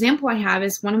 Example I have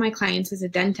is one of my clients is a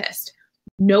dentist.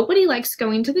 Nobody likes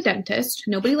going to the dentist.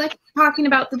 Nobody likes talking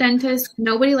about the dentist.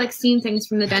 Nobody likes seeing things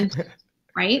from the dentist,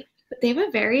 right? But they have a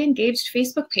very engaged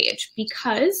Facebook page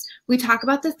because we talk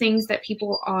about the things that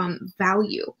people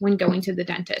value when going to the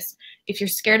dentist. If you're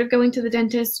scared of going to the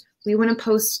dentist, we want to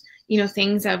post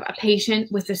things of a patient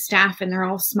with the staff and they're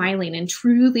all smiling and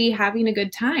truly having a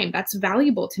good time. That's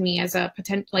valuable to me as a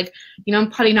potential, I'm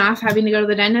putting off having to go to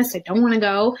the dentist. I don't want to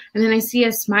go. And then I see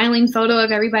a smiling photo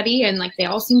of everybody and they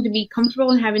all seem to be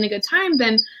comfortable and having a good time.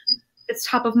 Then it's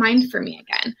top of mind for me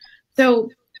again. So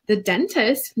the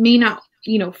dentist may not,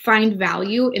 find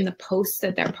value in the posts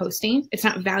that they're posting. It's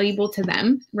not valuable to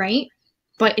them, right?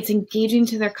 But it's engaging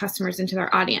to their customers and to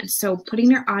their audience. So putting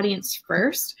your audience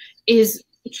first is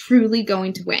truly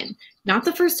going to win. Not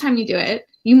the first time you do it.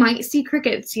 You might see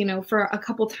crickets, for a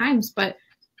couple times, but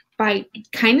by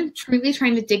kind of truly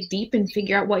trying to dig deep and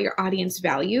figure out what your audience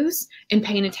values and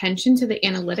paying attention to the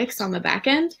analytics on the back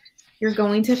end, you're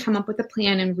going to come up with a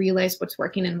plan and realize what's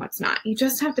working and what's not. You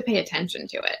just have to pay attention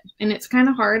to it. And it's kind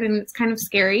of hard and it's kind of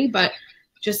scary, but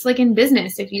just like in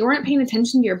business, if you aren't paying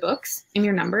attention to your books and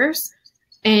your numbers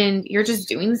and you're just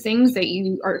doing the things that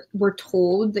you were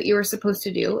told that you were supposed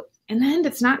to do, and then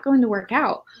it's not going to work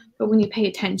out. But when you pay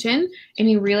attention and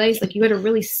you realize you had a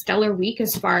really stellar week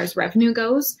as far as revenue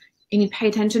goes, and you pay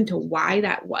attention to why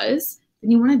that was,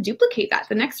 then you want to duplicate that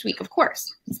the next week, of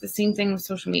course. It's the same thing with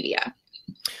social media.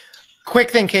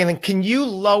 Quick thing, Kaylin, can you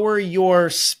lower your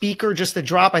speaker just a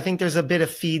drop? I think there's a bit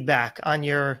of feedback on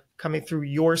coming through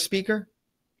your speaker.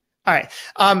 All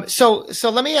right. So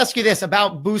let me ask you this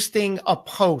about boosting a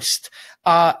post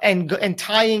and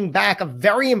tying back a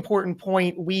very important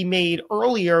point we made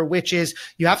earlier, which is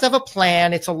you have to have a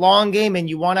plan. It's a long game and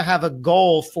you want to have a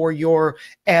goal for your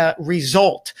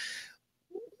result.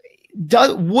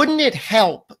 Wouldn't it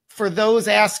help for those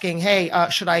asking, hey,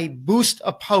 should I boost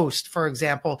a post, for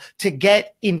example, to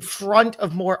get in front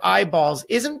of more eyeballs?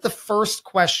 Isn't the first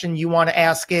question you want to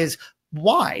ask is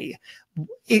why?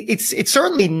 It's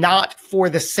certainly not for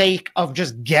the sake of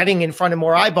just getting in front of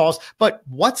more eyeballs, but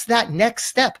what's that next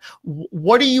step?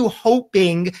 What are you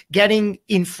hoping getting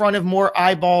in front of more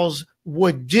eyeballs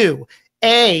would do?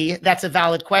 A, that's a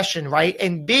valid question, right?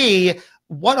 And B,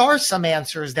 what are some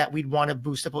answers that we'd want to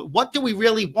boost up? What do we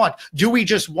really want? Do we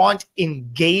just want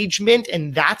engagement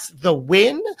and that's the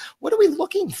win? What are we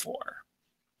looking for?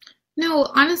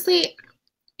 No, honestly,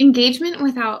 engagement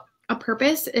without a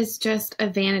purpose is just a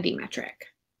vanity metric.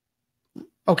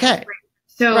 Okay.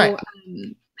 So right.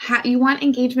 You want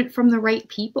engagement from the right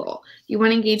people. You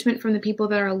want engagement from the people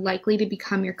that are likely to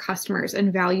become your customers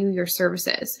and value your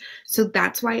services. So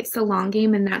that's why it's the long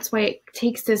game. And that's why it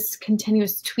takes this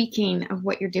continuous tweaking of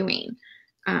what you're doing.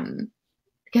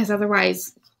 Because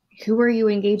otherwise, who are you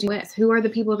engaging with? Who are the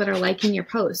people that are liking your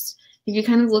posts? If you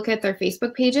kind of look at their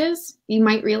Facebook pages, you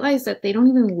might realize that they don't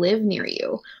even live near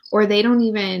you, or they don't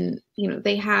even,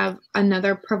 they have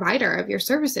another provider of your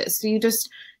services. So you just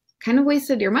kind of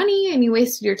wasted your money and you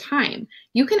wasted your time.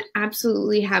 You can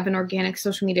absolutely have an organic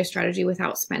social media strategy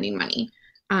without spending money.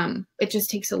 It just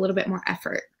takes a little bit more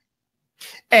effort.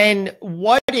 And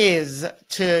what is,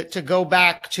 to go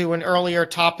back to an earlier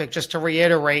topic, just to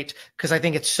reiterate, because I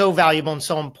think it's so valuable and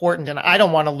so important, and I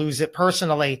don't want to lose it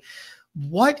personally.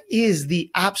 What is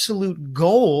the absolute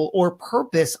goal or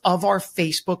purpose of our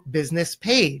Facebook business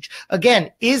page?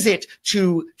 Again, is it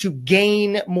to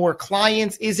gain more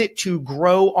clients? Is it to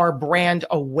grow our brand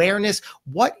awareness?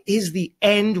 What is the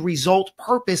end result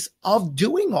purpose of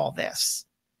doing all this?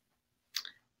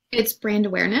 It's brand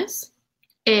awareness.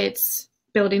 It's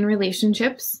building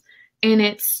relationships, and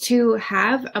it's to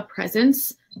have a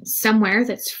presence somewhere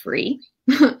that's free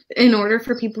in order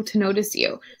for people to notice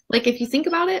you. Like, if you think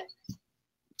about it,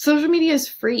 social media is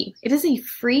free. It is a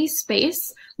free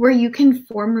space where you can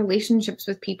form relationships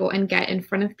with people and get in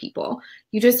front of people.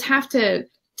 You just have to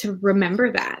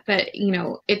remember that, you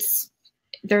know,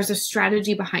 there's a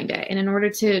strategy behind it. And in order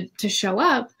to show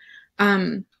up,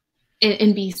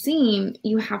 and be seen,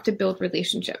 you have to build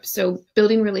relationships. So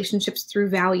building relationships through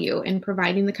value and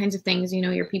providing the kinds of things, you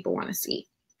know, your people want to see.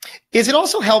 Is it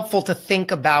also helpful to think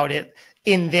about it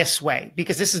in this way?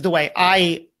 Because this is the way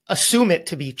I assume it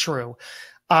to be true.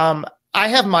 I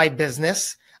have my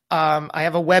business. I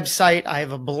have a website, I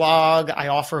have a blog, I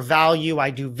offer value, I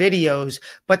do videos,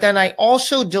 but then I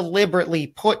also deliberately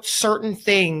put certain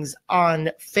things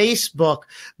on Facebook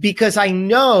because I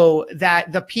know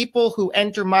that the people who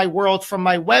enter my world from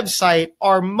my website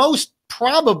are most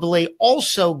probably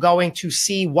also going to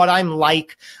see what I'm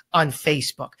like on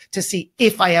Facebook, to see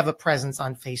if I have a presence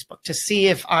on Facebook, to see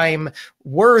if I'm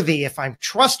worthy, if I'm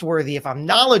trustworthy, if I'm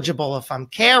knowledgeable, if I'm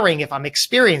caring, if I'm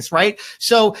experienced, right?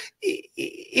 So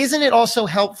isn't it also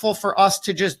helpful for us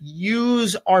to just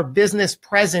use our business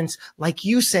presence, like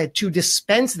you said, to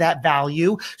dispense that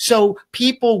value so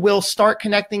people will start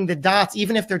connecting the dots,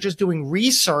 even if they're just doing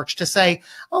research, to say,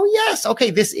 oh yes,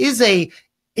 okay, this is a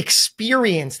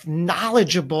experienced,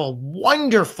 knowledgeable,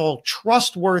 wonderful,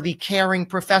 trustworthy, caring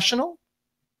professional?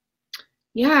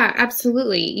 Yeah,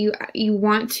 absolutely. You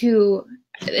want to,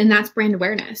 and that's brand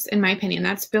awareness, in my opinion.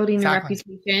 That's building your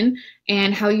reputation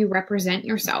and how you represent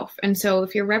yourself. And so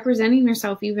if you're representing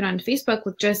yourself even on Facebook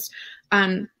with just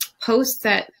posts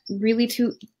that really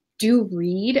do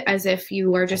read as if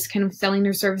you are just kind of selling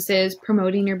your services,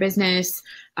 promoting your business,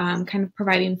 kind of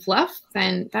providing fluff,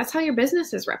 then that's how your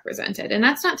business is represented. And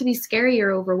that's not to be scary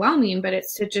or overwhelming, but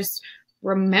it's to just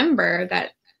remember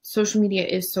that social media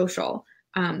is social.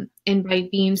 And by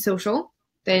being social,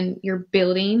 then you're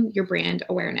building your brand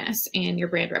awareness and your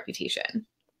brand reputation.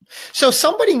 So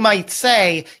somebody might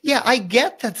say, yeah, I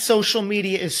get that social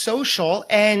media is social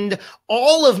and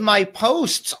all of my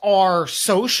posts are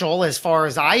social as far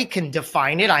as I can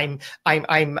define it.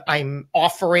 I'm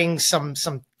offering some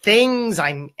things,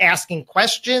 I'm asking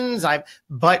questions,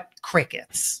 but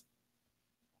crickets.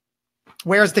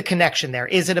 Where's the connection there?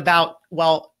 Is it about,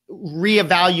 well,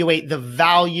 reevaluate the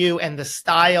value and the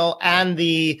style and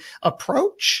the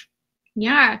approach?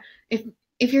 Yeah.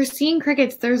 If you're seeing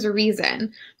crickets, there's a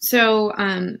reason. So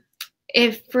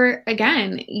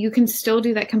again, you can still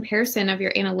do that comparison of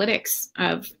your analytics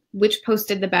of which post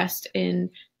did the best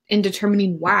in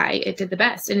determining why it did the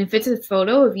best. And if it's a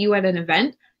photo of you at an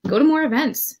event, go to more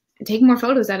events and take more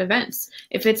photos at events.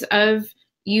 If it's of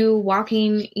you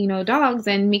walking, dogs,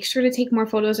 then make sure to take more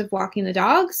photos of walking the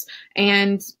dogs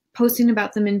and posting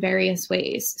about them in various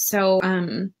ways. So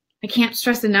I can't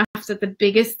stress enough that the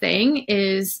biggest thing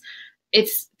is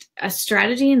it's a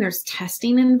strategy and there's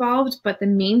testing involved, but the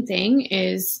main thing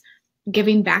is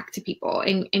giving back to people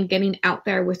and getting out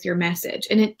there with your message.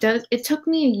 And it took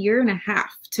me 1.5 years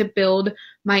to build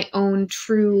my own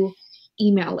true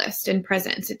email list and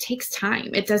presence. It takes time.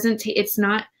 It's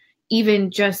not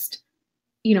even just,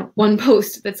 one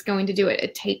post that's going to do it.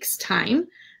 It takes time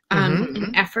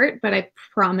and effort, but I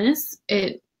promise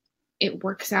it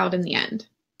works out in the end.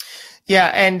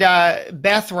 Yeah. And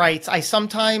Beth writes, I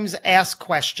sometimes ask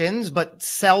questions, but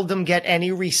seldom get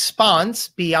any response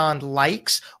beyond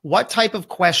likes. What type of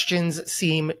questions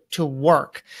seem to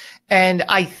work? And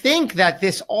I think that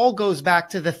this all goes back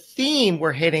to the theme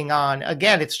we're hitting on.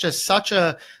 Again, it's just such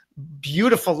a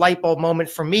beautiful light bulb moment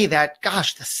for me that,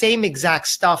 gosh, the same exact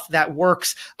stuff that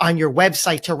works on your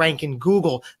website to rank in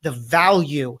Google, the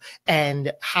value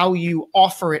and how you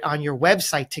offer it on your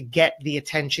website to get the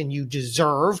attention you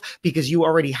deserve because you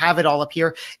already have it all up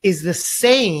here, is the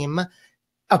same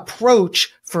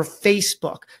approach for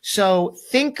Facebook. So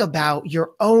think about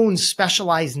your own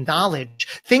specialized knowledge.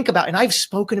 Think about, and I've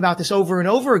spoken about this over and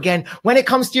over again when it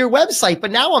comes to your website,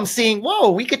 but now I'm seeing, whoa,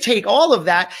 we could take all of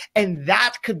that and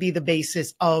that could be the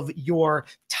basis of your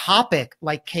topic.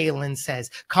 Like Kaylin says,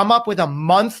 come up with a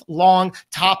month-long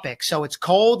topic. So it's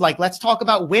cold, like let's talk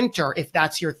about winter if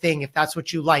that's your thing, if that's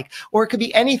what you like, or it could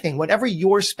be anything, whatever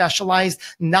your specialized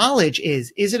knowledge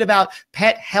is. Is it about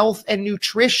pet health and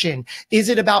nutrition? Is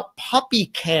it about puppy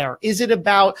care? Is it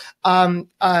about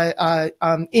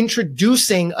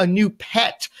introducing a new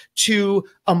pet to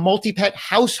a multi-pet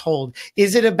household?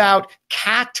 Is it about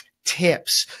cat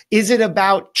tips? Is it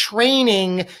about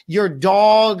training your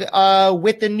dog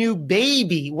with a new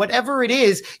baby? Whatever it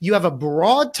is, you have a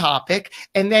broad topic,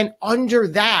 and then under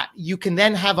that, you can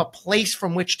then have a place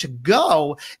from which to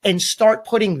go and start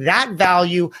putting that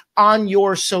value on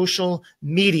your social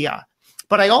media.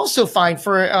 But I also find,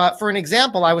 for an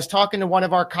example, I was talking to one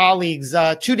of our colleagues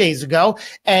 2 days ago,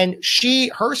 and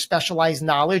her specialized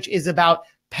knowledge is about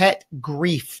pet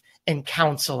grief and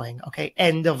counseling, okay,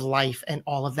 end of life and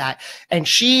all of that. And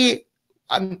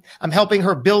I'm helping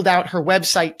her build out her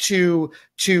website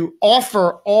to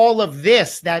offer all of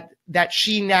this that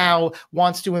she now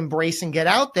wants to embrace and get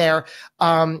out there,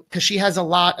 because she has a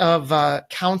lot of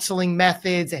counseling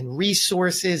methods and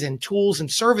resources and tools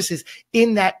and services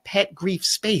in that pet grief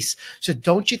space. So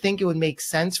don't you think it would make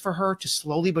sense for her to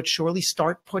slowly but surely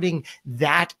start putting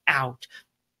that out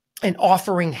and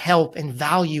offering help and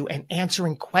value and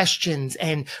answering questions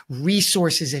and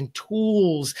resources and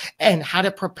tools and how to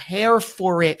prepare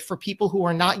for it for people who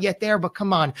are not yet there? But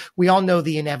come on, we all know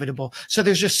the inevitable. So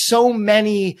there's just so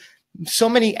many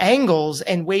angles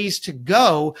and ways to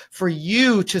go for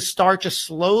you to start just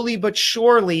slowly but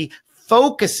surely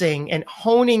focusing and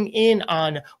honing in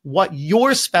on what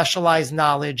your specialized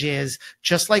knowledge is.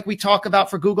 Just like we talk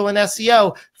about for Google and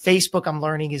SEO, Facebook, I'm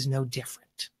learning, is no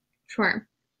different. Sure.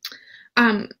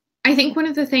 I think one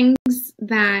of the things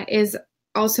that is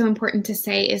also important to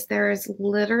say is there is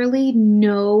literally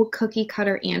no cookie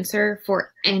cutter answer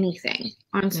for anything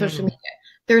on social media.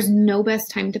 There's no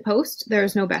best time to post.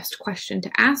 There's no best question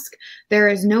to ask. There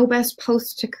is no best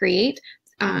post to create.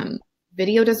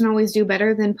 Video doesn't always do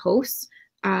better than posts.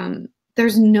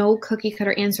 There's no cookie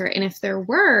cutter answer. And if there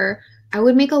were, I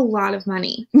would make a lot of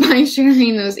money by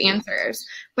sharing those answers.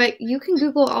 But you can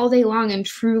Google all day long and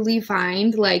truly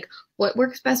find like what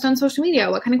works best on social media.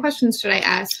 What kind of questions should I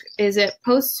ask? Is it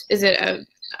post? Is it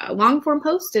a long form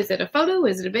post? Is it a photo?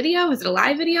 Is it a video? Is it a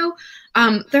live video?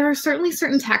 There are certainly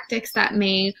certain tactics that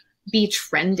may be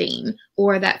trending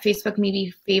or that Facebook may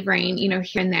be favoring,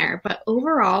 here and there. But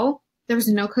overall, there's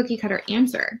no cookie cutter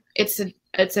answer. It's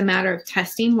a matter of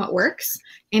testing what works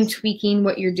and tweaking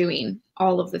what you're doing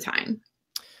all of the time.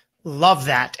 Love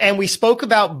that. And we spoke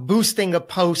about boosting a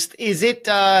post. Is it,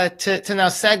 to now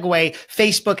segue,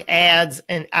 Facebook ads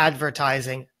and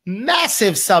advertising?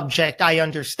 Massive subject, I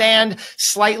understand.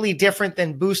 Slightly different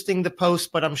than boosting the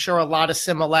post, but I'm sure a lot of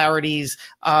similarities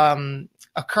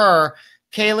occur.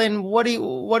 Kaylin,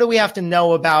 what do we have to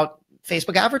know about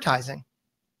Facebook advertising?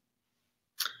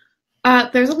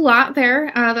 There's a lot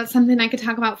there. That's something I could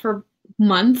talk about for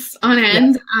months on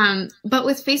end. Yeah. But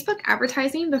with Facebook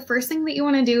advertising, the first thing that you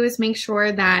want to do is make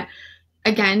sure that,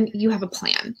 again, you have a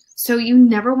plan. So you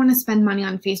never want to spend money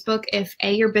on Facebook if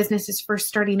your business is first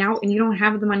starting out and you don't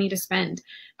have the money to spend.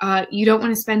 You don't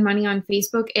want to spend money on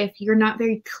Facebook if you're not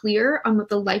very clear on what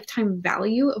the lifetime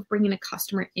value of bringing a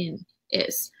customer in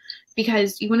is,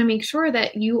 because you want to make sure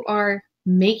that you are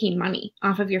making money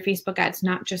off of your Facebook ads,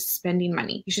 not just spending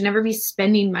money. You should never be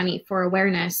spending money for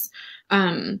awareness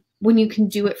when you can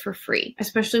do it for free,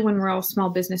 especially when we're all small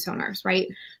business owners, right?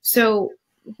 So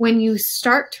when you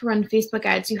start to run Facebook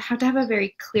ads, you have to have a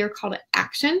very clear call to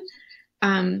action.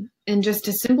 And just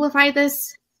to simplify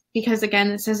this, because again,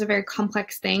 this is a very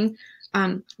complex thing,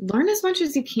 learn as much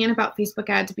as you can about Facebook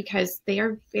ads because they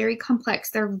are very complex.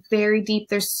 They're very deep.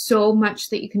 There's so much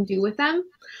that you can do with them.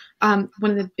 One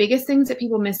of the biggest things that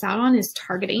people miss out on is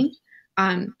targeting.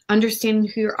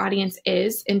 Understanding who your audience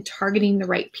is and targeting the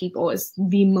right people is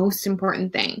the most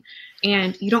important thing.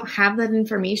 And you don't have that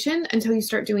information until you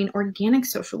start doing organic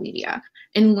social media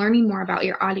and learning more about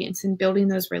your audience and building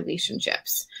those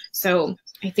relationships. So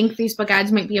I think Facebook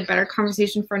ads might be a better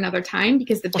conversation for another time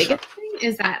because the biggest thing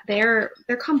is that they're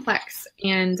complex,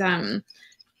 and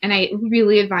I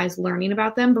really advise learning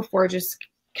about them before just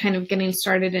kind of getting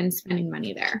started and spending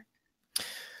money there.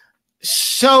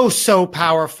 So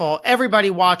powerful.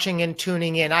 Everybody watching and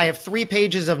tuning in. I have 3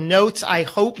 pages of notes. I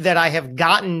hope that I have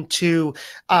gotten to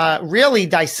really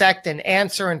dissect and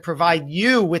answer and provide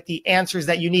you with the answers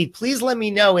that you need. Please let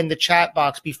me know in the chat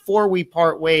box before we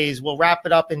part ways. We'll wrap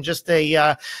it up in just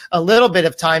a little bit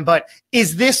of time, but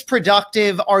is this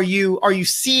productive? Are you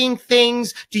seeing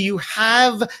things? Do you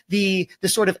have the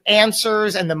sort of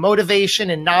answers and the motivation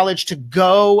and knowledge to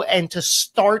go and to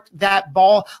start that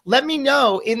ball? Let me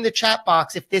know in the chat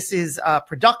box if this is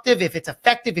productive, if it's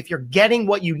effective, if you're getting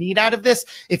what you need out of this.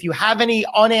 If you have any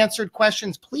unanswered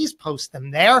questions, please post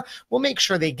them there. We'll make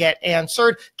sure they get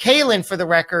answered. Kaylin, for the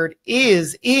record,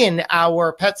 is in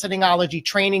our Pet Sittingology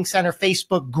Training Center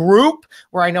Facebook group,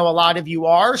 where I know a lot of you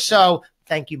are. So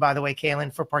thank you, by the way,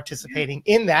 Kaylin, for participating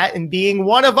in that and being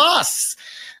one of us.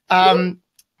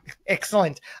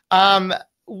 Excellent.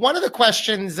 One of the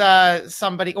questions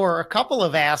somebody or a couple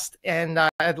have asked, and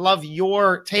I'd love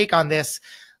your take on this.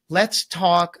 Let's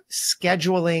talk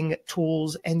scheduling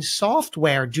tools and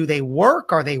software. Do they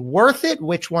work? Are they worth it?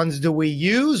 Which ones do we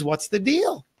use? What's the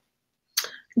deal?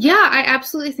 Yeah, I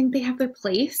absolutely think they have their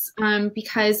place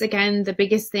because, again, the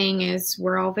biggest thing is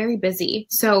we're all very busy.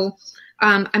 So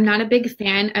I'm not a big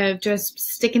fan of just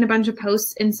sticking a bunch of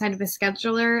posts inside of a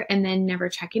scheduler and then never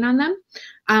checking on them.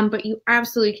 But you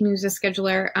absolutely can use a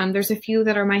scheduler. There's a few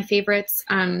that are my favorites.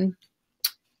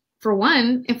 For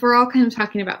one, if we're all kind of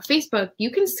talking about Facebook, you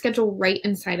can schedule right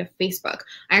inside of Facebook.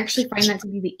 I actually find that to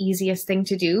be the easiest thing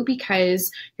to do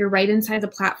because you're right inside the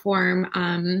platform,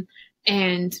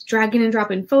 and dragging and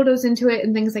dropping photos into it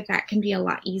and things like that can be a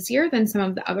lot easier than some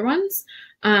of the other ones.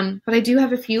 But I do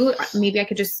have a few. Maybe I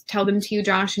could just tell them to you,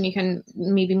 Josh, and you can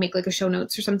maybe make like a show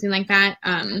notes or something like that,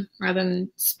 rather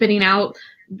than spitting out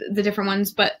the different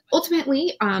ones. But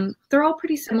ultimately, they're all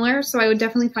pretty similar. So I would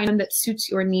definitely find one that suits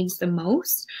your needs the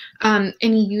most, and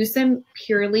use them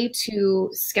purely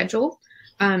to schedule.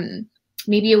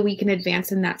 Maybe a week in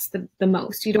advance, and that's the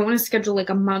most. You don't want to schedule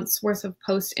like a month's worth of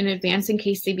posts in advance in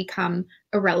case they become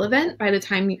irrelevant by the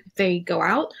time they go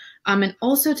out. And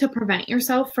also to prevent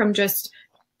yourself from just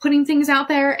putting things out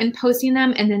there and posting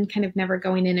them and then kind of never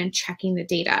going in and checking the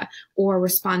data or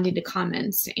responding to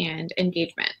comments and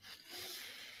engagement.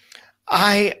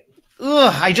 I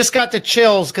just got the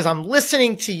chills because I'm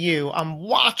listening to you. I'm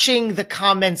watching the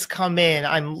comments come in.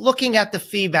 I'm looking at the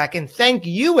feedback, and thank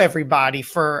you everybody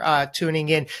for tuning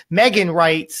in. Megan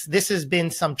writes, this has been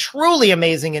some truly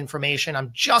amazing information. I'm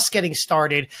just getting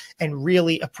started and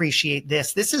really appreciate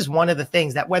this. This is one of the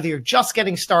things that whether you're just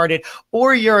getting started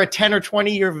or you're a 10 or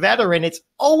 20 year veteran, it's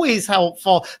always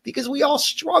helpful because we all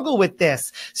struggle with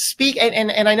this.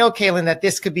 And I know, Kaylin, that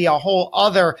this could be a whole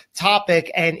other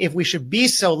topic. And if we should be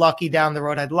so lucky down the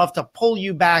road, I'd love to pull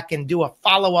you back and do a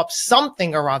follow-up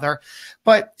something or other.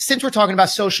 But since we're talking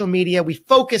about social media, we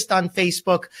focused on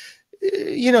Facebook,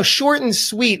 short and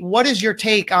sweet. What is your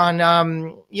take on,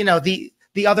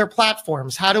 the other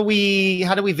platforms? How do we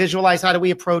visualize? How do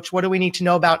we approach? What do we need to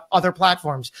know about other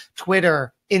platforms?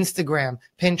 Twitter, Instagram,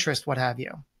 Pinterest, what have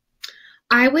you?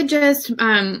 I would just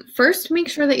first make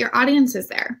sure that your audience is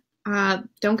there.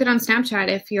 Don't get on Snapchat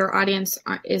if your audience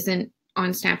isn't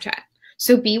on Snapchat.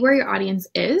 So be where your audience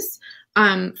is,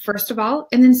 first of all.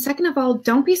 And then second of all,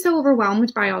 don't be so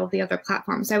overwhelmed by all of the other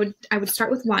platforms. I would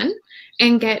start with one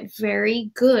and get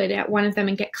very good at one of them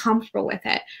and get comfortable with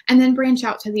it, and then branch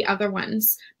out to the other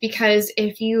ones. Because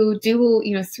if you do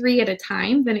 3 at a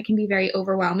time, then it can be very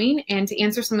overwhelming. And to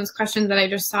answer someone's question that I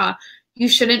just saw, you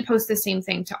shouldn't post the same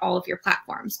thing to all of your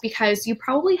platforms because you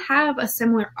probably have a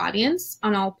similar audience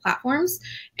on all platforms.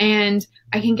 And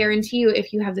I can guarantee you,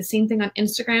 if you have the same thing on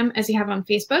Instagram as you have on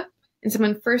Facebook, and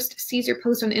someone first sees your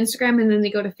post on Instagram and then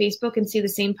they go to Facebook and see the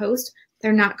same post,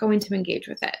 they're not going to engage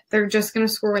with it. They're just going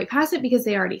to scroll right past it because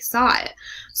they already saw it.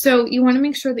 So you want to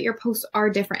make sure that your posts are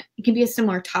different. It can be a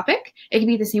similar topic. It can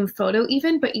be the same photo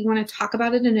even, but you want to talk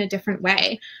about it in a different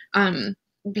way.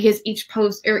 Because each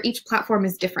post or each platform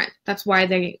is different. That's why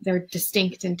they're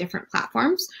distinct in different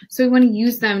platforms. So we want to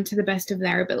use them to the best of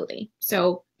their ability.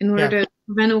 So in order to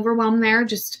prevent overwhelm there,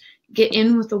 just get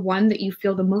in with the one that you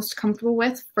feel the most comfortable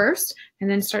with first,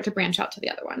 and then start to branch out to the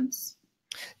other ones.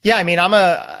 Yeah, I mean, I'm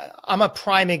a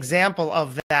prime example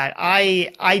of that.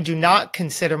 I do not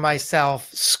consider myself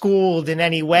schooled in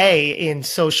any way in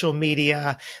social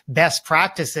media best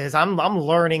practices. I'm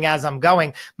learning as I'm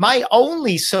going. My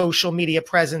only social media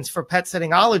presence for Pet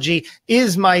Sittingology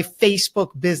is my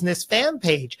Facebook business fan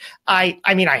page. I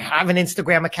mean, I have an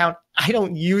Instagram account I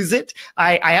don't use it.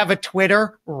 I have a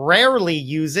Twitter, rarely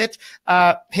use it.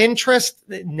 Pinterest,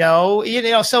 no,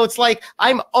 so it's like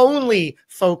I'm only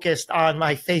focused on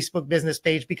my Facebook business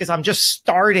page because I'm just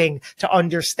starting to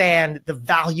understand the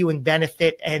value and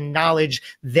benefit and knowledge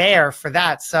there for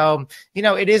that. So,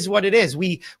 it is what it is.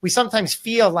 We sometimes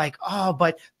feel like, oh,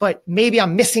 but maybe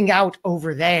I'm missing out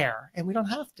over there, and we don't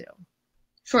have to.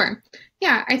 Sure.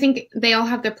 Yeah, I think they all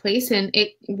have their place, and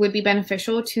it would be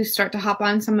beneficial to start to hop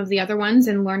on some of the other ones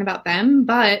and learn about them.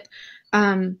 But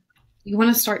you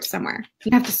want to start somewhere.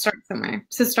 You have to start somewhere.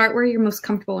 So start where you're most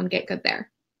comfortable and get good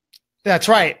there. That's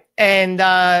right. And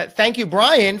thank you,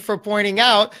 Brian, for pointing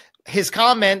out his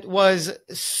comment was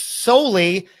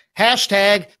solely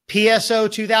hashtag PSO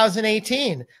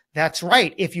 2018. That's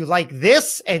right. If you like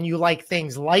this and you like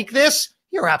things like this,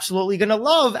 you're absolutely going to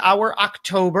love our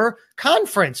October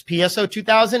conference, PSO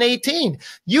 2018.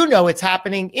 It's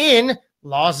happening in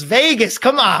Las Vegas.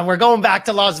 Come on, we're going back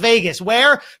to Las Vegas.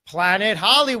 Where? Planet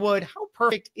Hollywood. How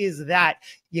perfect is that?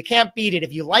 You can't beat it.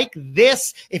 If you like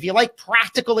this, if you like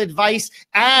practical advice,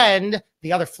 and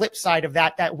the other flip side of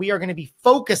that we are going to be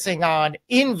focusing on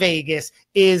in Vegas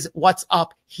is what's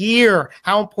up here.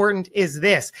 How important is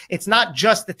this? It's not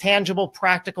just the tangible,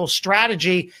 practical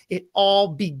strategy. It all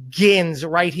begins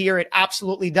right here. It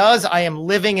absolutely does. I am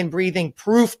living and breathing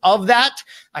proof of that.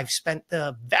 I've spent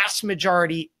the vast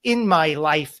majority in my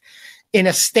life in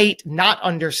a state not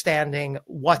understanding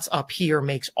what's up here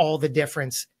makes all the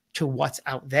difference to what's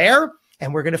out there.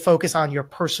 And we're going to focus on your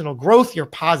personal growth, your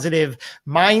positive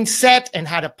mindset, and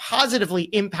how to positively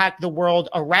impact the world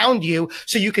around you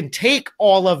so you can take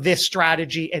all of this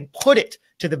strategy and put it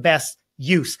to the best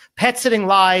use.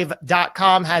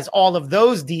 PetSittingLive.com has all of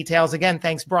those details. Again,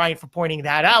 thanks, Brian, for pointing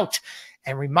that out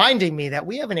and reminding me that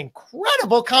we have an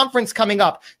incredible conference coming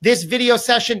up. This video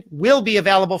session will be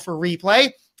available for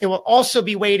replay. It will also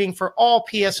be waiting for all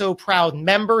PSO Proud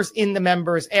members in the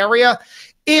members area.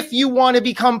 If you want to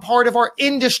become part of our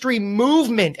industry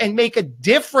movement and make a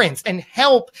difference and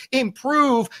help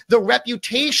improve the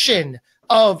reputation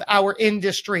of our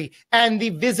industry and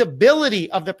the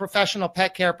visibility of the professional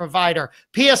pet care provider,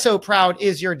 PSO Proud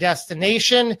is your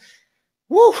destination.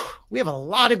 Woo, we have a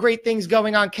lot of great things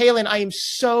going on. Kaylin, I am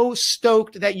so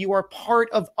stoked that you are part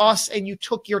of us and you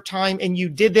took your time and you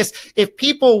did this. If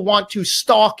people want to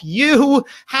stalk you,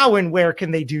 how and where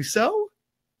can they do so?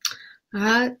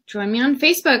 Join me on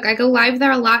Facebook. I go live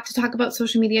there a lot to talk about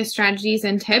social media strategies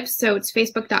and tips. So it's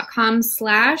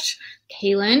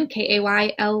facebook.com/Kaylin,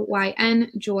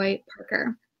 Kaylyn, Joy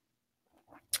Parker.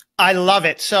 I love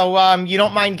it. So you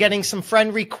don't mind getting some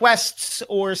friend requests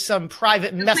or some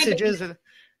private messages?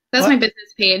 That's my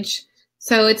business page.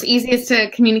 So it's easiest to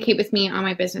communicate with me on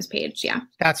my business page. Yeah.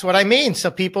 That's what I mean.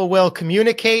 So people will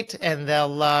communicate and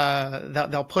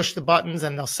they'll push the buttons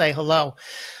and they'll say hello.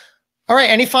 All right.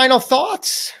 Any final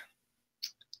thoughts?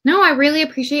 No, I really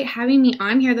appreciate having me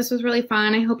on here. This was really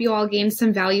fun. I hope you all gained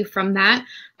some value from that.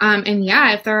 And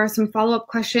yeah, if there are some follow-up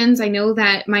questions, I know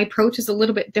that my approach is a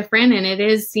little bit different and it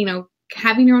is,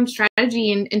 having your own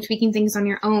strategy and tweaking things on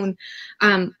your own.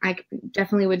 I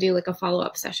definitely would do like a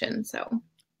follow-up session. So.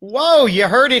 Whoa, you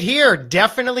heard it here.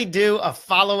 Definitely do a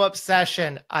follow-up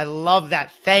session. I love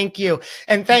that. Thank you.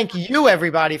 And thank you,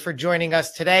 everybody, for joining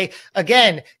us today.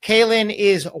 Again, Kaylin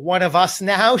is one of us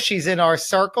now. She's in our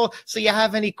circle. So you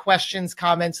have any questions,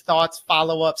 comments, thoughts,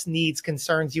 follow-ups, needs,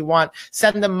 concerns you want,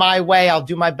 send them my way. I'll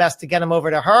do my best to get them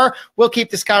over to her. We'll keep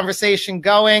this conversation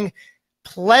going.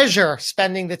 Pleasure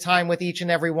spending the time with each and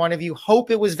every one of you.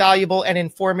 Hope it was valuable and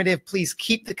informative. Please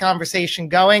keep the conversation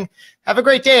going. Have a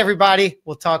great day, everybody.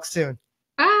 We'll talk soon.